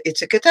city,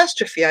 it's a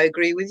catastrophe. I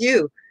agree with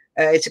you.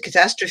 It's a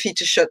catastrophe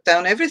to shut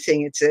down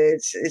everything.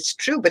 It's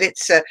true, but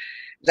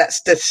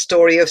that's the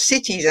story of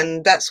cities,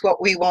 and that's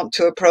what we want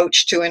to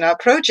approach to in our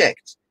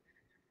project.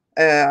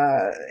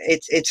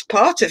 It's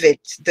part of it.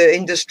 The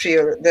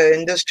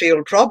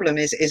industrial problem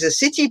is a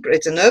city.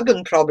 It's an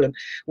urban problem.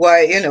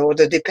 Why,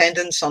 the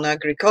dependence on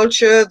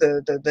agriculture,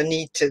 the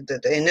need to the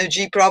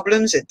energy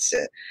problems. It's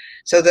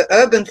so the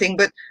urban thing.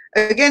 But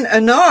again,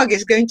 an ARG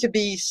is going to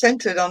be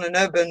centered on an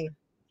urban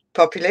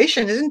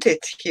population, isn't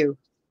it, Hugh?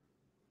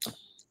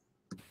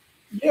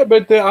 Yeah,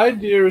 but the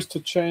idea is to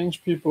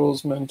change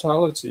people's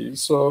mentality.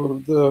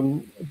 So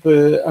so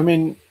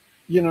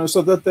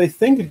that they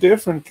think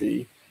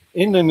differently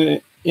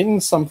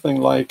in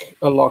something like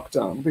a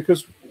lockdown.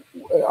 Because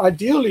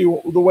ideally,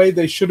 the way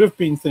they should have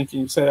been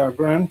thinking, say our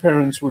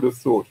grandparents would have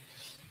thought,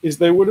 is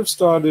they would have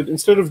started,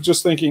 instead of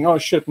just thinking, oh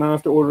shit, now I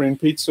have to order in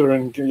pizza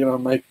and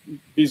make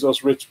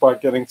Bezos rich by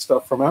getting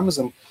stuff from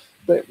Amazon.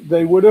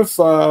 They would have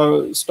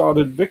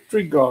started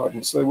victory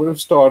gardens. They would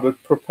have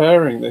started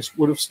preparing. They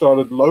would have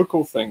started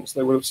local things.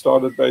 They would have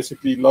started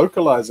basically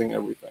localizing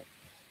everything.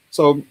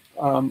 So,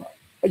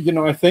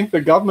 I think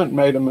the government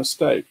made a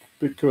mistake,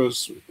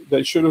 because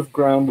they should have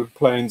grounded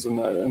planes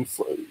and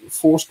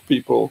forced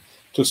people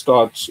to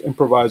start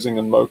improvising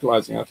and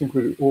localizing. I think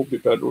we'd all be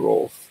better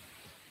off.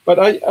 But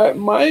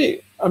I'm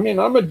a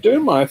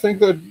doomer. I think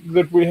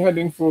that we're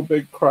heading for a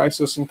big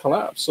crisis and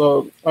collapse.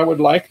 So I would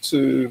like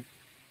to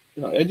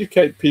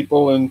educate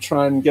people and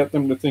try and get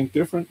them to think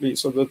differently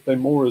so that they're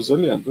more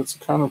resilient. It's a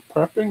kind of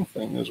prepping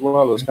thing as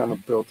well as kind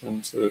of built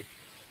into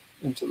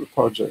the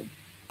project.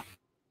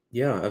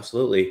 Yeah,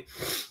 absolutely.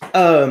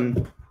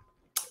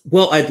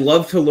 Well, I'd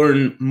love to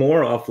learn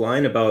more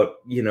offline about,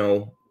 you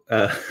know,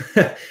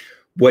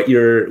 what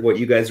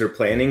you guys are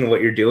planning and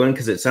what you're doing,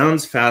 because it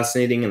sounds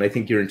fascinating, and I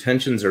think your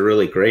intentions are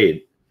really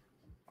great.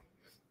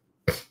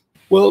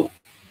 Well,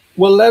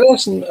 we'll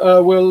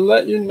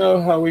let you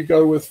know how we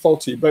go with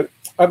Fawlty, but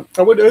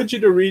I would urge you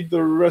to read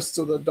the rest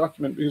of the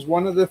document, because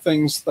one of the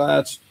things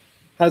that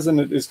has in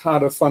it is how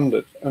to fund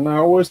it. And I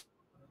always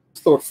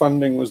thought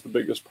funding was the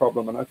biggest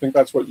problem, and I think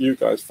that's what you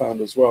guys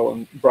found as well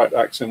in Bright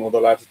Axiom or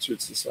the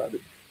Latitude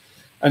Society.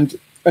 And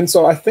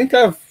so I think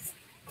I've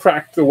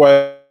cracked the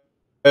way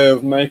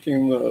of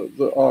making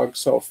the ARG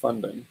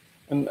self-funding,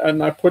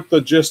 and I put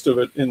the gist of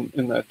it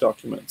in that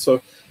document.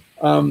 So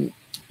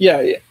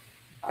yeah,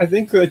 I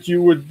think that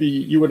you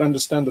would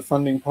understand the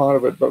funding part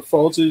of it, but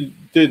Fawlty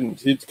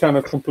didn't. He'd kind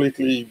of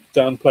completely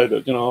downplayed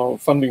it. You know,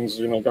 funding's,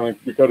 you know,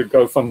 we got to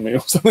go fund me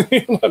or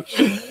something.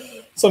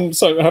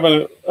 So have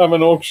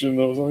an auction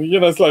or something. You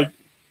know, it's like,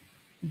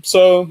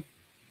 so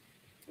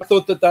I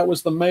thought that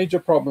was the major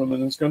problem,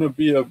 and it's going to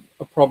be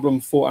a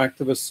problem for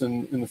activists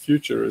in the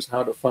future, is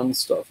how to fund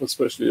stuff,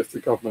 especially if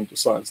the government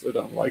decides they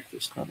don't like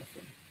this kind of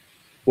thing.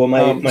 Well,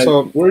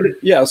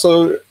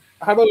 so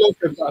have a look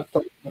at that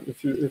document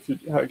if you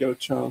get a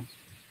chance.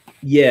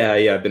 Yeah,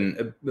 I've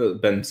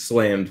been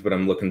slammed, but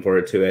I'm looking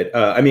forward to it.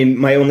 I mean,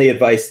 my only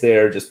advice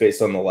there, just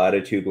based on the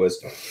Latitude,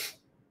 was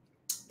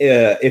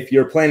if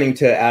you're planning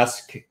to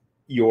ask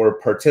your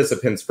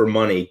participants for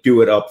money,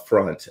 do it up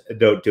front.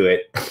 Don't do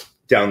it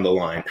down the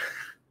line.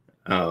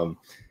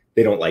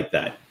 They don't like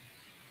that.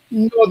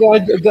 No,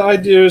 the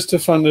idea is to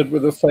fund it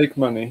with a fake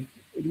money,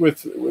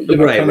 with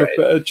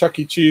a Chuck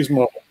E. Cheese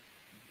model.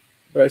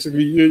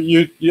 Basically,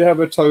 you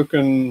have a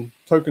tokens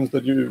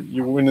that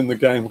you win in the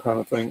game kind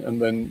of thing,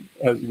 and then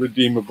as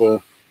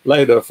redeemable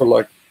later for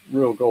like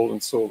real gold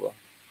and silver.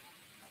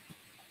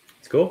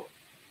 It's cool.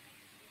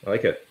 I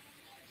like it.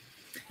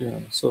 Yeah.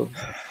 So,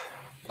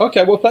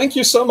 okay. Well, thank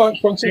you so much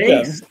once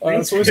again.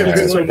 Thank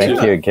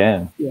you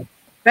again. Yeah.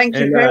 Thank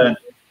you.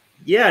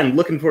 Yeah, and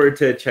looking forward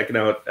to checking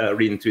out,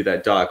 reading through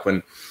that doc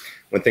when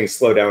things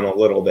slow down a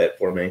little bit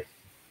for me.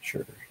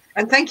 Sure.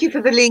 And thank you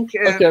for the link.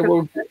 Okay,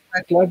 well,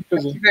 thank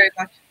you very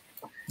much.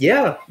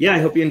 Yeah, I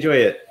hope you enjoy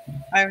it.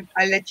 I'll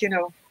let you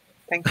know.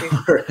 Thank you.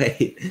 All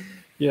right.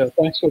 Yeah,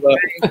 thanks for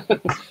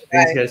that.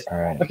 Thanks, guys.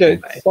 All right. Okay,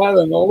 bye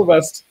then. All the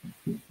best.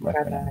 Bye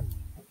for now.